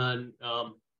site. And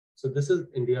so this is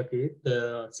India Gate,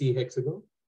 the C hexagon,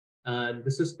 and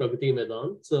this is Pragati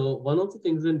Maidan. So one of the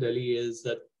things in Delhi is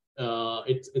that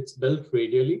it's built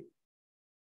radially.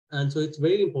 And so it's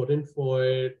very important for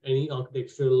any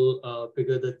architectural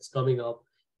figure that's coming up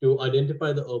to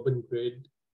identify the urban grid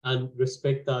and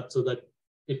respect that so that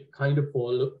it kind of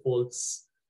falls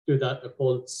to that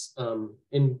falls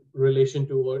in relation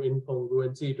to or in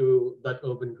congruency to that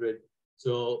urban grid.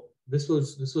 So this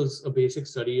was a basic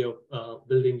study of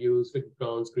building use, fixed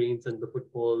grounds, greens, and the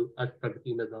football at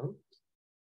Pragati Maidan.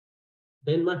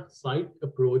 Then my site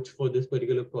approach for this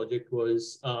particular project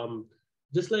was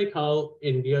just like how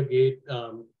India Gate.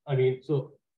 I mean,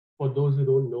 so for those who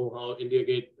don't know how India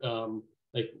Gate,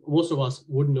 like most of us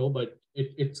would know, but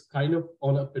it's kind of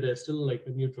on a pedestal. Like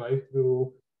when you drive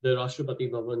through the Rashtrapati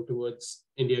Bhavan towards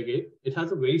India Gate, it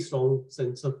has a very strong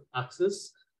sense of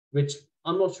access, which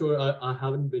I'm not sure. I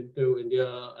haven't been to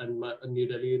India and New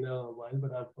Delhi in a while,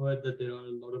 but I've heard that there are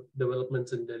a lot of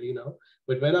developments in Delhi now.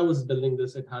 But when I was building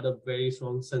this, it had a very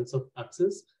strong sense of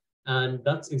access. And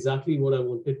that's exactly what I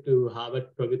wanted to have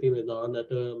at Pragati Maidan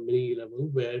at a mini level,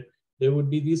 where there would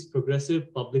be these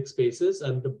progressive public spaces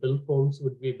and the build forms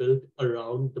would be built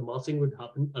around, the massing would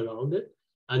happen around it.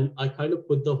 And I kind of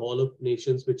put the Hall of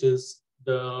Nations, which is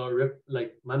the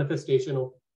like manifestation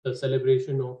of the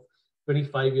celebration of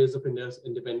 25 years of India's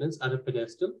independence at a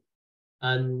pedestal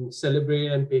and celebrate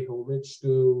and pay homage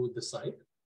to the site.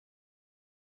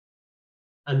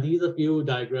 And these are few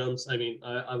diagrams. I mean,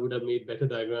 I would have made better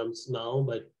diagrams now,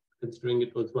 but considering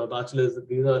it was my bachelor's,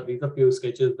 these are few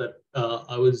sketches that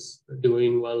I was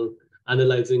doing while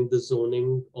analyzing the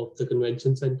zoning of the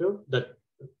convention center that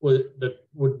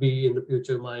would be in the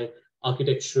future my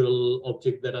architectural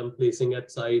object that I'm placing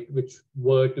at site, which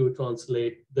were to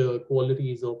translate the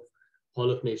qualities of Hall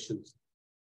of Nations.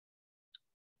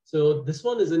 So this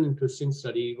one is an interesting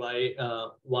study.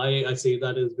 Why I say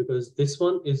that is because this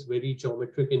one is very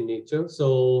geometric in nature.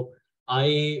 So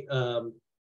I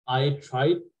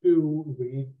tried to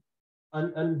read,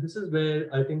 and this is where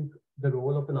I think the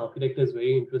role of an architect is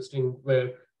very interesting.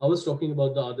 Where I was talking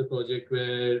about the other project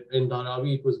where in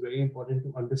Dharavi it was very important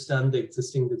to understand the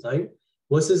existing design,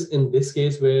 versus in this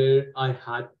case where I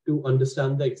had to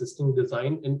understand the existing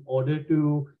design in order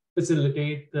to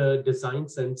facilitate the design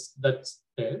sense that's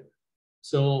there.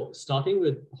 So starting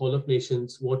with Hall of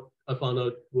Nations, what I found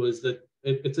out was that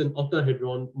it's an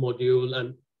octahedron module,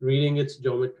 and reading its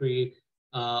geometry,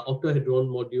 octahedron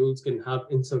modules can have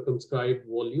uncircumscribed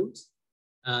volumes,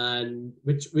 and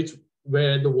which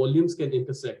where the volumes can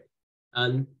intersect.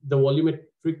 and the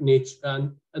volumetric nature.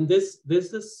 And there's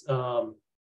this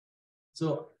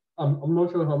so I'm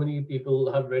not sure how many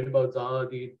people have read about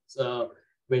Zahadid's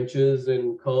ventures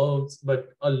in curves,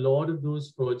 but a lot of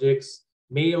those projects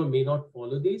may or may not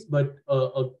follow these. But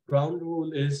a ground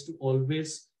rule is to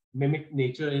always mimic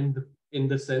nature in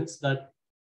the sense that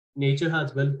nature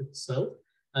has wealth itself,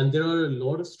 and there are a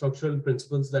lot of structural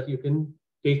principles that you can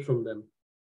take from them.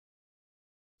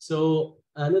 So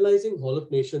analyzing Hall of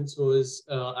Nations was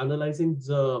analyzing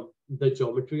the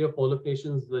geometry of Hall of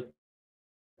Nations, the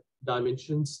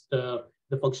dimensions, the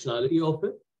functionality of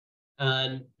it,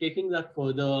 and taking that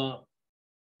further,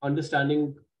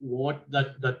 understanding what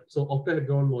that so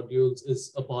octahedron modules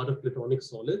is a part of platonic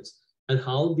solids, and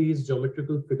how these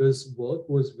geometrical figures work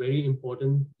was very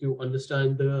important to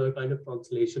understand the kind of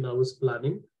translation I was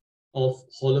planning of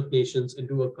Hall of Nations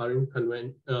into a current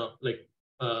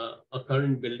a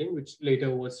current building, which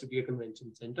later was to be a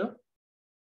convention center.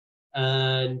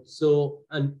 And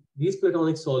these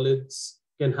platonic solids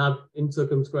can have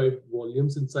uncircumscribed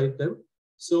volumes inside them.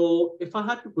 So if I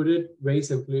had to put it very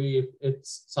simply, if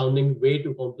it's sounding way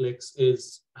too complex,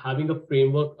 is having a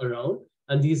framework around,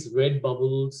 and these red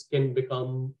bubbles can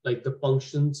become like the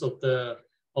functions of the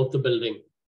building.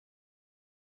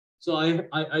 So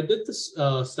I did this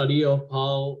study of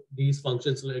how these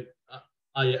functions, like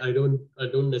I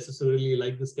don't necessarily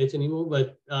like the sketch anymore,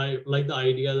 but I like the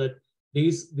idea that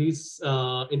these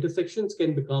intersections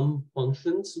can become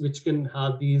functions which can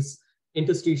have these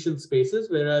interstitial spaces,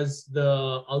 whereas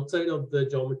the outside of the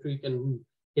geometry can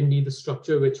be the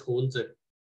structure which holds it.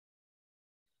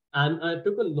 And I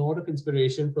took a lot of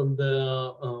inspiration from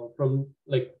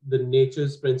like the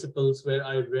nature's principles, where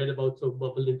I read about sort of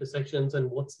bubble intersections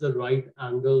and what's the right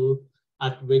angle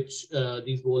at which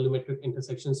these volumetric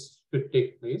intersections should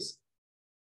take place.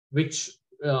 Which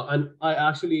and I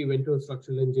actually went to a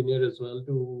structural engineer as well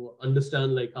to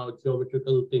understand like how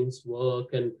geometrical things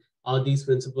work, and are these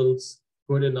principles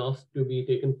good enough to be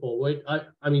taken forward.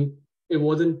 I mean, it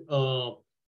wasn't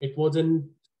it wasn't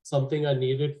something I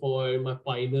needed for my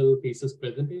final thesis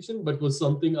presentation, but was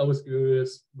something I was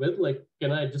curious with. Like,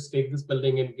 can I just take this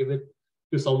building and give it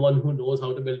to someone who knows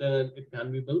how to build it and it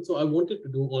can be built? So I wanted to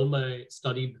do all my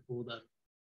study before that.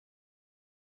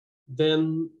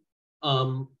 Then,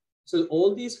 so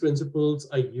all these principles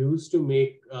I use to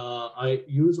make, I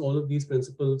use all of these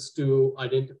principles to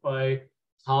identify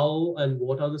how and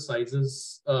what are the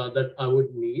sizes that I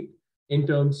would need in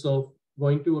terms of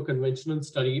going to a conventional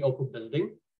study of a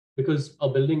building, because a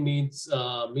building needs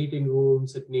meeting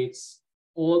rooms, it needs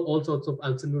all sorts of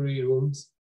ancillary rooms.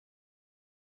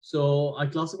 So I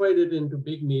classified it into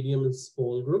big, medium, and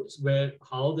small groups, where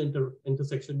how the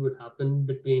intersection would happen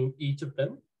between each of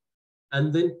them,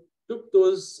 and then took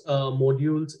those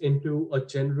modules into a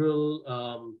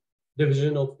general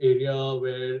division of area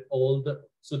where all the,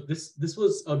 so this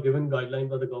was a given guideline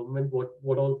by the government,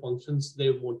 what all functions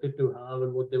they wanted to have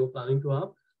and what they were planning to have.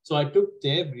 So I took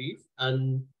their brief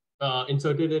and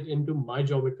inserted it into my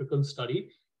geometrical study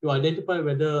to identify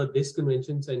whether this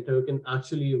convention center can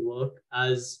actually work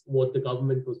as what the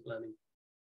government was planning.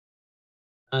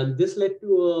 And this led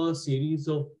to a series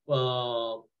of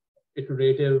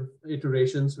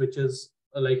iterations, which is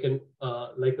like a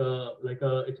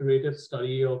iterative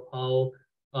study of how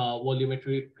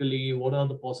volumetrically what are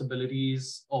the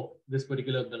possibilities of this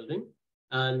particular building.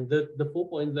 And the 4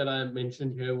 points that I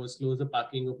mentioned here was closer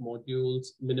packing of modules,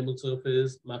 minimal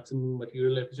surface, maximum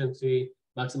material efficiency,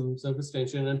 maximum surface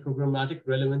tension, and programmatic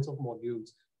relevance of modules.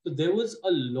 So there was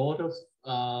a lot of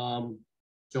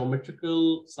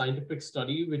geometrical scientific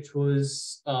study, which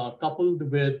was coupled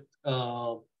with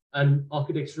an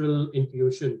architectural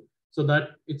intuition, so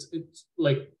that it's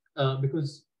like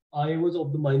because I was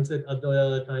of the mindset at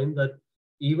the time that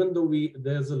even though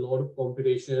there's a lot of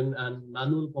computation and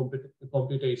manual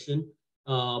computation,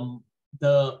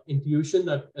 the intuition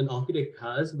that an architect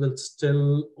has will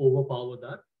still overpower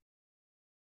that.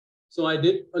 So I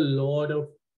did a lot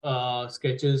of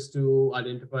sketches to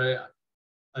identify.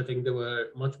 I think there were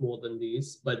much more than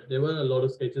these, but there were a lot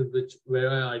of sketches where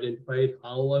I identified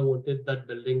how I wanted that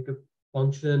building to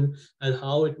function and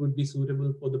how it would be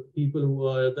suitable for the people who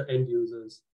are the end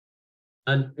users.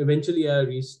 And eventually I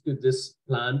reached to this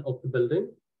plan of the building,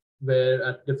 where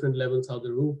at different levels, how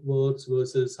the roof works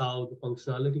versus how the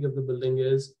functionality of the building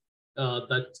is.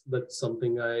 That's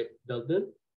something I delved in.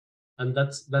 And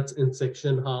that's in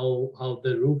section how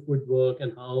the roof would work,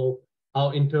 and how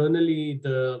internally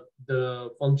the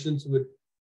functions would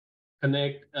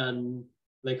connect, and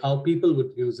like how people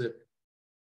would use it.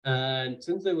 And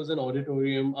since there was an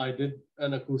auditorium, I did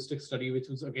an acoustic study, which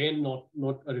was again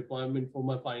not a requirement for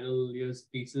my final year's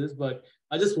thesis, but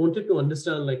I just wanted to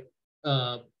understand like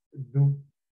uh, do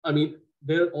I mean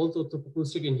there are all sorts of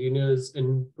acoustic engineers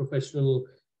in professional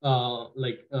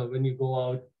when you go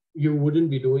out, you wouldn't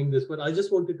be doing this, but I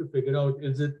just wanted to figure out,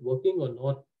 is it working or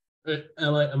not?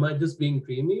 Am I just being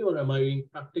dreamy, or am I being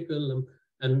practical,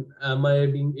 and am I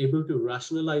being able to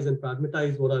rationalize and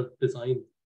pragmatize what I've designed?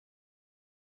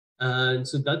 And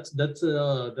so that's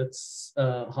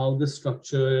how the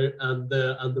structure and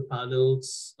the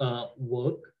panels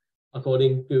work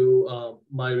according to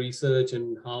my research,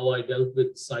 and how I dealt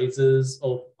with sizes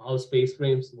of how space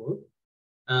frames work.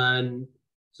 And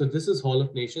so this is Hall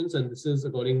of Nations, and this is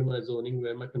according to my zoning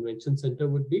where my convention center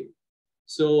would be.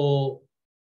 So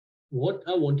what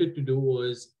I wanted to do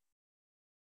was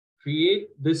create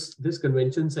this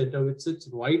convention center which sits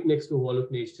right next to Hall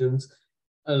of Nations,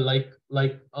 like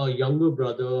a younger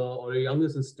brother or a younger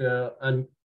sister, and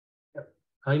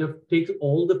kind of takes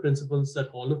all the principles that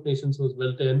Hall of Nations was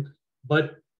built in,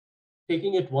 but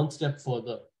taking it one step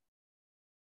further.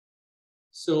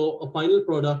 So a final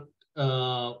product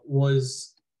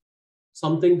was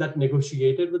something that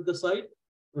negotiated with the site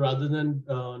rather than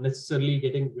necessarily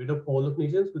getting rid of Hall of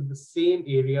Nations, with the same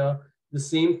area, the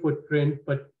same footprint,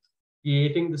 but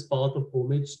creating this path of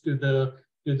homage to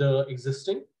the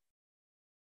existing.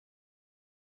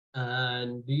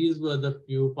 And these were the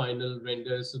few final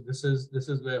renders. So this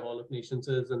is where Hall of Nations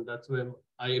is, and that's where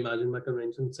I imagine my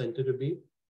convention center to be.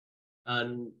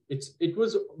 And it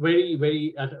was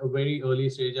very at a very early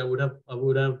stage. I would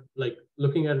have like,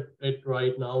 looking at it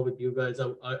right now with you guys,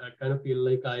 I kind of feel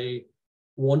like I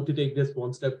want to take this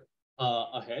one step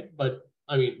ahead. But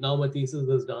I mean, now my thesis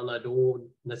is done, I don't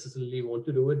necessarily want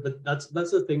to do it. But that's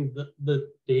the thing. The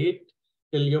date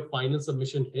till your final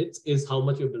submission hits is how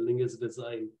much your building is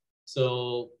designed.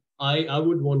 So I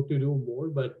would want to do more,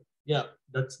 but yeah,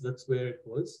 that's where it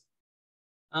was.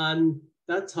 And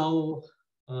that's how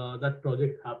that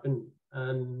project happened.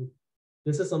 And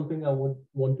this is something I would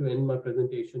want to end my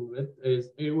presentation with.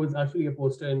 Is it was actually a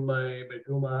poster in my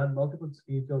bedroom. I had multiple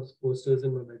Steve Jobs posters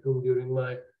in my bedroom during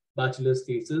my bachelor's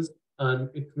thesis, and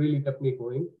it really kept me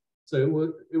going. So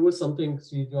it was something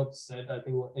Steve Jobs said, I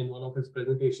think, in one of his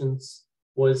presentations,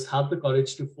 was have the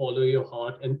courage to follow your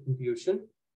heart and intuition.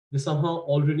 They somehow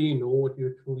already know what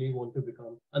you truly want to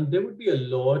become. And there would be a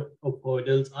lot of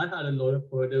hurdles. I had a lot of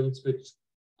hurdles, which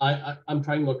I'm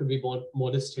trying not to be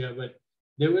modest here, but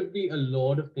there would be a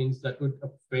lot of things that would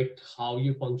affect how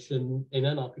you function in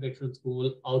an architectural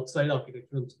school, outside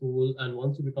architectural school, and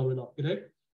once you become an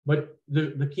architect. But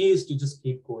the key is to just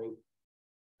keep going.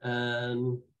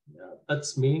 And yeah,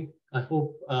 that's me. I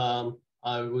hope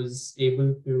I was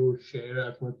able to share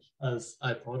as much as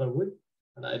I thought I would,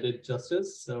 and I did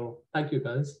justice. So thank you,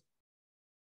 guys.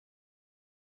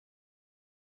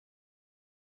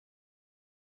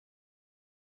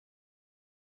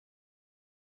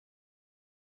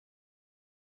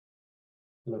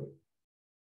 Hello.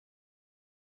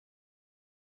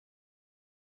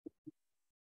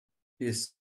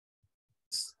 Yes.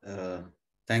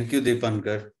 Thank you,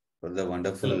 Deepankar, for the Hello.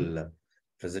 wonderful Oh,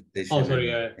 presentation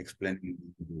sorry. and explaining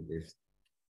this.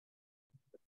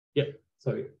 Yeah,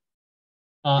 sorry.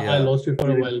 I Yeah. lost you for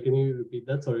a while. Can you repeat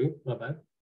that? Sorry, my bad.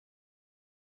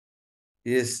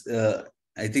 Yes.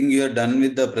 I think you are done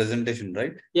with the presentation,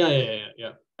 right? Yeah.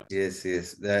 Yes.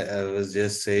 Yes. I was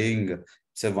just saying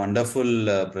it's a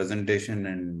wonderful presentation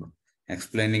and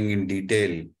explaining in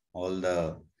detail all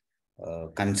the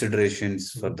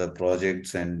considerations for the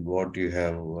projects and what you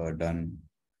have done.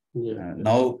 Yeah.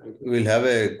 Now Thank you. we'll have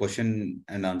a question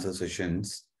and answer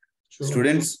sessions. Sure.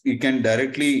 Students, you can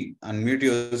directly unmute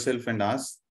yourself and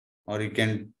ask, or you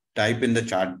can type in the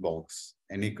chat box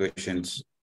any questions.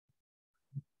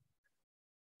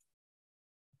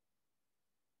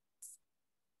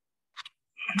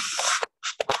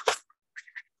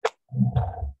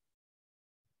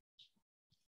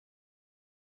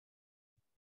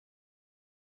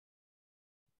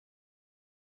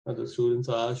 The students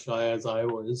are as shy as I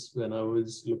was when I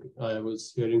was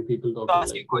hearing people talking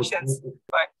asking like questions,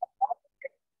 but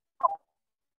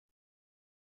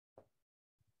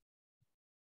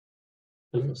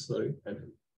Hello, sorry.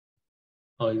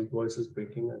 His voice is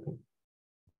breaking, I think.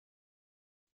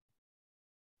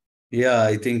 Yeah,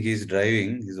 I think he's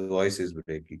driving. His voice is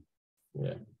breaking.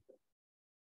 Yeah.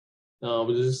 I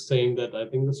was just saying that I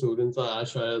think the students are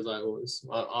as shy as I was.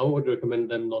 I would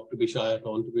recommend them not to be shy at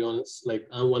all, to be honest. Like,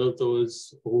 I'm one of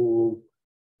those who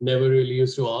never really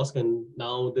used to ask, and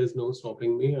now there's no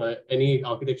stopping me. Any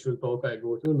architectural talk I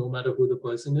go to, no matter who the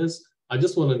person is, I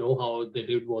just want to know how they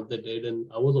did what they did, and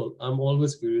I'm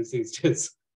always curious these days.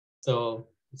 So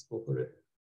let's go for it.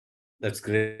 That's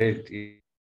great. Yeah.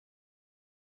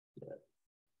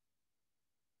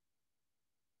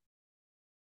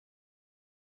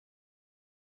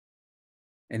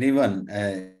 Anyone,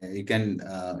 you can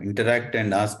interact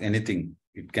and ask anything.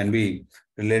 It can be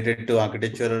related to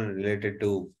architecture or related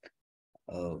to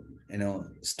uh,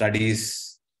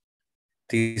 studies,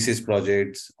 thesis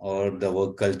projects, or the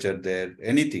work culture there.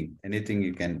 Anything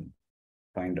you can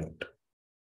find out.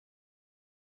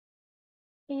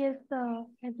 Yes,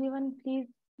 everyone, please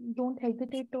don't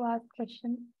hesitate to ask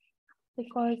questions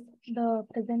because the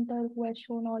presenter who has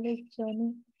shown all his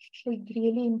journey is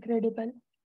really incredible.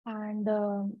 And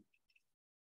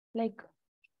like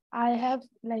I have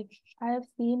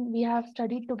seen we have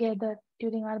studied together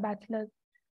during our bachelor's,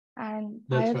 and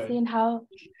I That's have right. seen how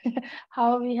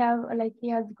how we have he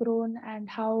has grown and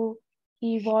how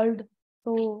he evolved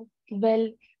so well.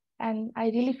 And I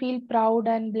really feel proud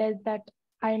and blessed that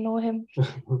I know him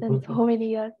since so many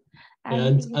years. Yeah,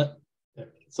 And and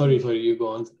sorry, you go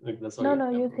on. Like, no, sorry. no,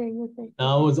 you say.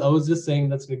 I was just saying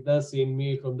that Snigdha has seen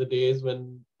me from the days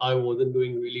when I wasn't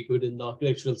doing really good in the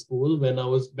architectural school, when I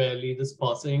was barely just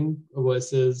passing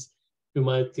versus to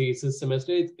my thesis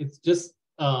semester. It's just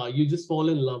you just fall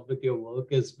in love with your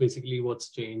work is basically what's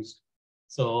changed.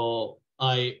 So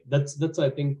that's I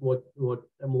think what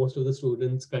most of the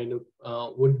students kind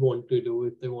of would want to do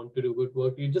if they want to do good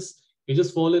work. You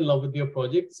just fall in love with your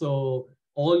project. So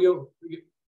all your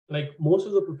like most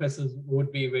of the professors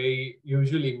would be very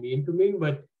usually mean to me,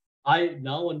 but I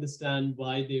now understand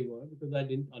why they were because I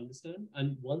didn't understand.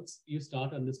 And once you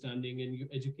start understanding and you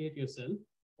educate yourself,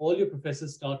 all your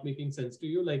professors start making sense to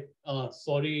you. Like,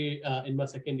 sorry, in my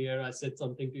second year, I said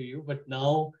something to you, but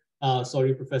now,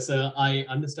 sorry, professor, I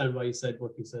understand why you said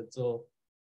what you said. So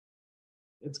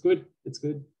it's good. It's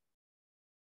good.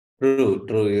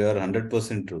 True. You are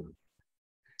 100% true.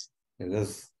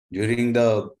 Because during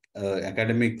the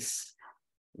academics,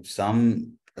 if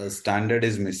some standard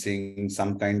is missing,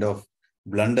 some kind of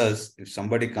blunders, if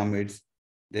somebody commits,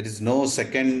 there is no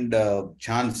second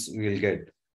chance we'll get.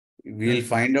 We'll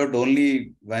find out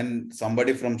only when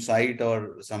somebody from site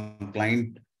or some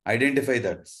client identify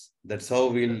that. That's how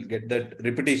we'll get that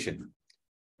repetition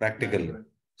practically.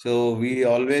 So we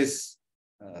always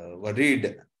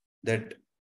worried that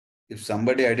if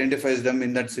somebody identifies them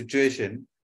in that situation,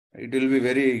 it will be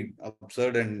very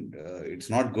absurd and it's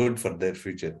not good for their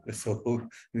future. So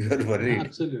we are worried.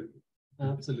 Absolutely.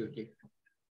 Absolutely.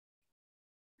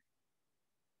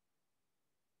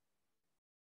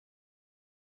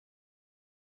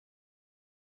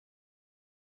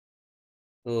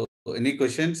 So any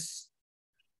questions?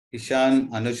 Ishan,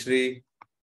 Anushri,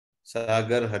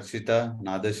 Sagar, Harshita,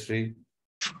 Nadashri,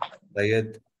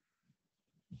 Rayat.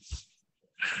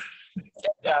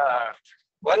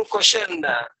 One question,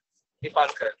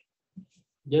 Deepankar.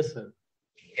 Yes, sir.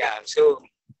 Yeah, so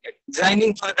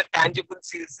designing for the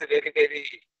tangibles is very, very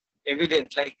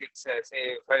evident. Like it's,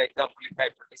 say, for example, if I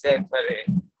design for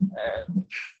a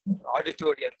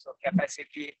auditorium, so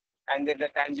capacity, and then the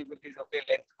tangible is okay,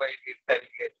 length by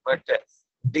it, but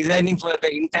designing for the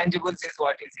intangibles is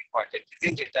what is important,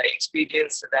 isn't it? The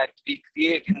experience that we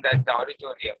create in that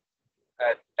auditorium,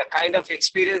 the kind of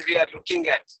experience we are looking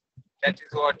at, that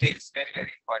is what is very,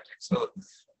 very important. So,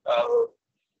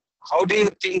 how do you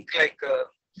think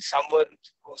someone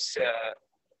who's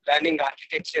learning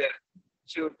architecture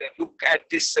should look at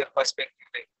this perspective,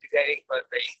 like designing for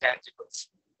the intangibles?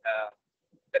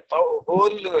 The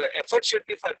whole effort should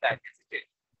be for that, isn't it?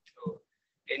 So,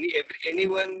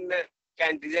 anyone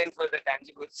can design for the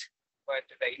tangibles, but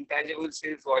the intangibles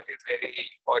is what is very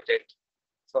important.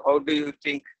 So, how do you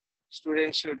think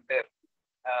students should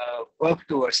work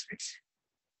towards this?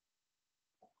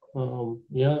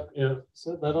 Yeah.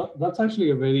 So that's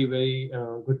actually a very, very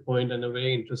good point and a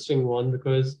very interesting one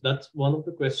because that's one of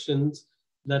the questions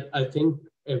that I think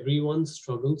everyone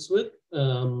struggles with,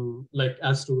 like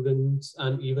as students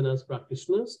and even as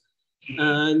practitioners.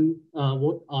 And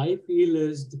what I feel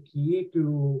is the key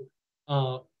to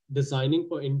designing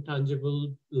for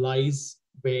intangible lies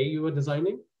where you are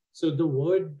designing. So the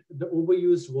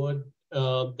overused word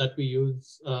that we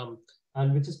use.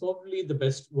 And which is probably the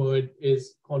best word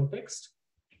is context.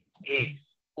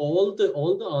 All the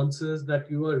answers that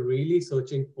you are really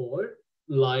searching for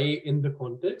lie in the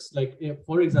context. Like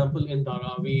for example, in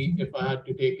Dharavi, if I had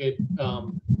to take it,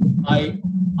 I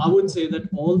would say that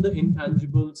all the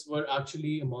intangibles were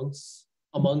actually amongst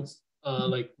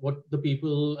like what the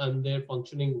people and their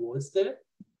functioning was there.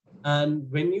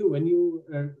 And when you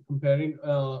are comparing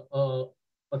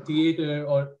a theater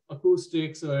or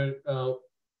acoustics, or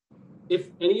if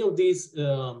any of these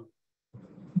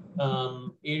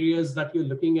areas that you're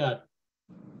looking at,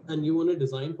 and you want to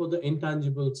design for the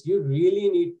intangibles, you really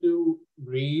need to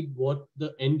read what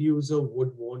the end user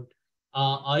would want.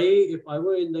 If I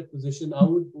were in that position, I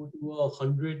would go to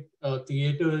 100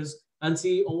 theaters and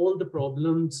see all the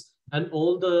problems and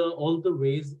all the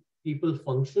ways people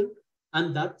function.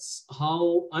 And that's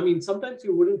how, I mean, sometimes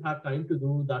you wouldn't have time to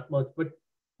do that much, but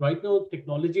right now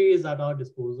technology is at our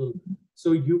disposal.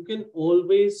 So you can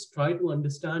always try to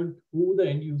understand who the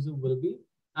end user will be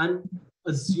and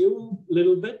assume a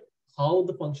little bit how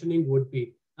the functioning would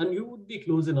be, and you would be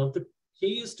close enough. The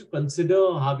key is to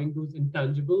consider having those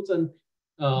intangibles and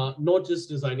not just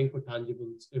designing for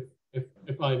tangibles.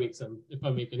 If I make sense, if I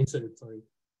make any sense, sorry.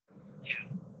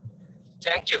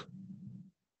 Thank you.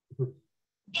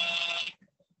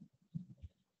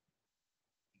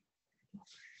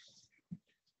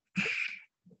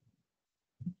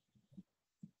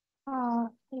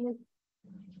 Yes,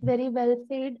 very well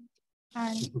said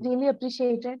and really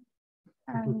appreciated.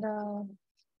 And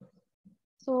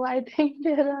so I think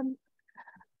there are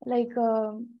like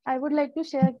I would like to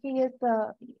share yes,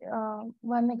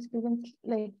 one experience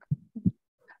like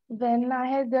when I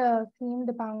had seen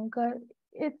Deepankar.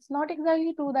 It's not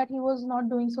exactly true that he was not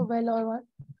doing so well or what,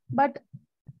 but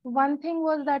one thing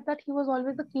was that he was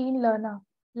always a keen learner.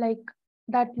 Like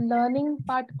that learning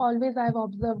part always I've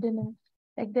observed in him.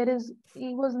 Like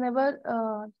he was never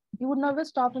he would never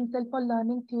stop himself for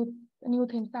learning new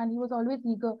things, and he was always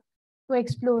eager to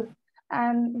explore.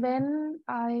 And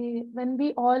when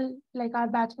we all like our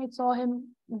batchmates saw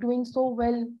him doing so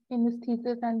well in his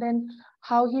thesis, and then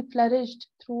how he flourished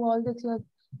through all this years,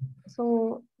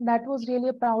 so that was really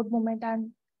a proud moment,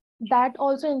 and that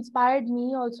also inspired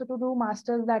me also to do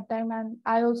masters that time, and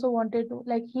I also wanted to,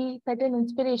 like, he set an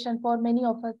inspiration for many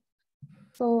of us.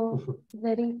 So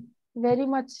very, very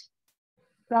much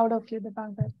proud of you,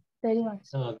 Deepankar. Very much.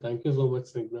 Thank you so much,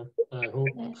 Snigdha. I hope,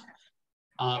 Yeah.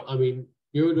 I mean,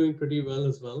 you're doing pretty well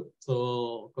as well.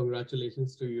 So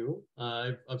congratulations to you.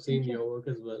 I've seen your work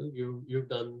as well. You've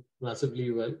done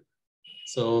massively well.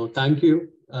 So thank you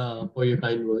for your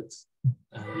kind words.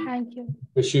 Thank you.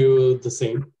 Wish you the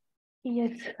same.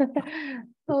 Yes.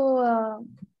 So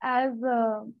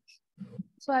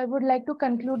so I would like to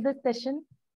conclude this session.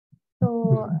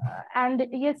 So and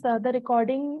yes, the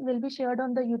recording will be shared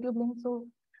on the YouTube link. So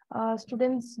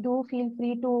students, do feel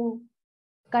free to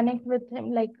connect with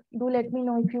him. Like, do let me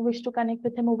know if you wish to connect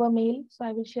with him over mail. So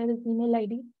I will share his email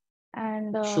ID.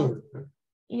 And Sure.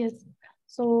 yes,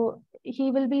 so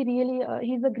he will be really,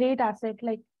 he's a great asset.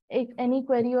 Like if any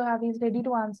query you have, he's ready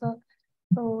to answer.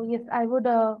 So yes, I would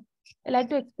like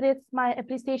to express my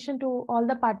appreciation to all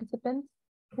the participants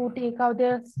who take out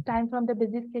their time from the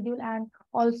busy schedule, and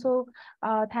also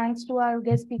thanks to our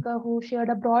guest speaker who shared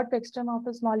a broad spectrum of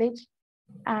his knowledge.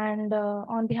 And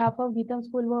on behalf of Geetam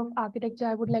School of Architecture,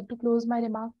 I would like to close my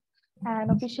remarks and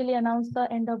officially announce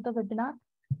the end of the webinar.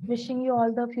 Wishing you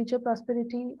all the future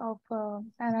prosperity of,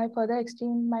 and I further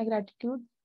extend my gratitude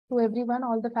to everyone,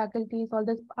 all the faculties, all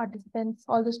the participants,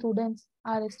 all the students,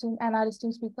 our esteemed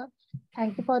speaker.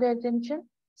 Thank you for your attention.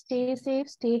 Stay safe,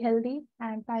 stay healthy,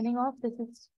 and signing off. This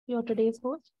is your today's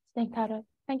host, Snigdha.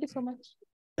 Thank you so much.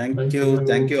 Thank you.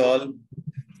 Thank you all.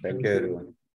 Thank you,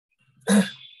 everyone.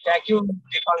 Thank you,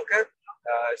 Deepankar.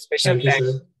 Special Thank you, thanks.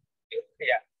 sir.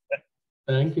 Yeah.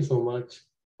 Thank you so much.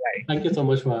 Right. Thank you so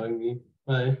much for having me.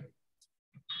 Bye.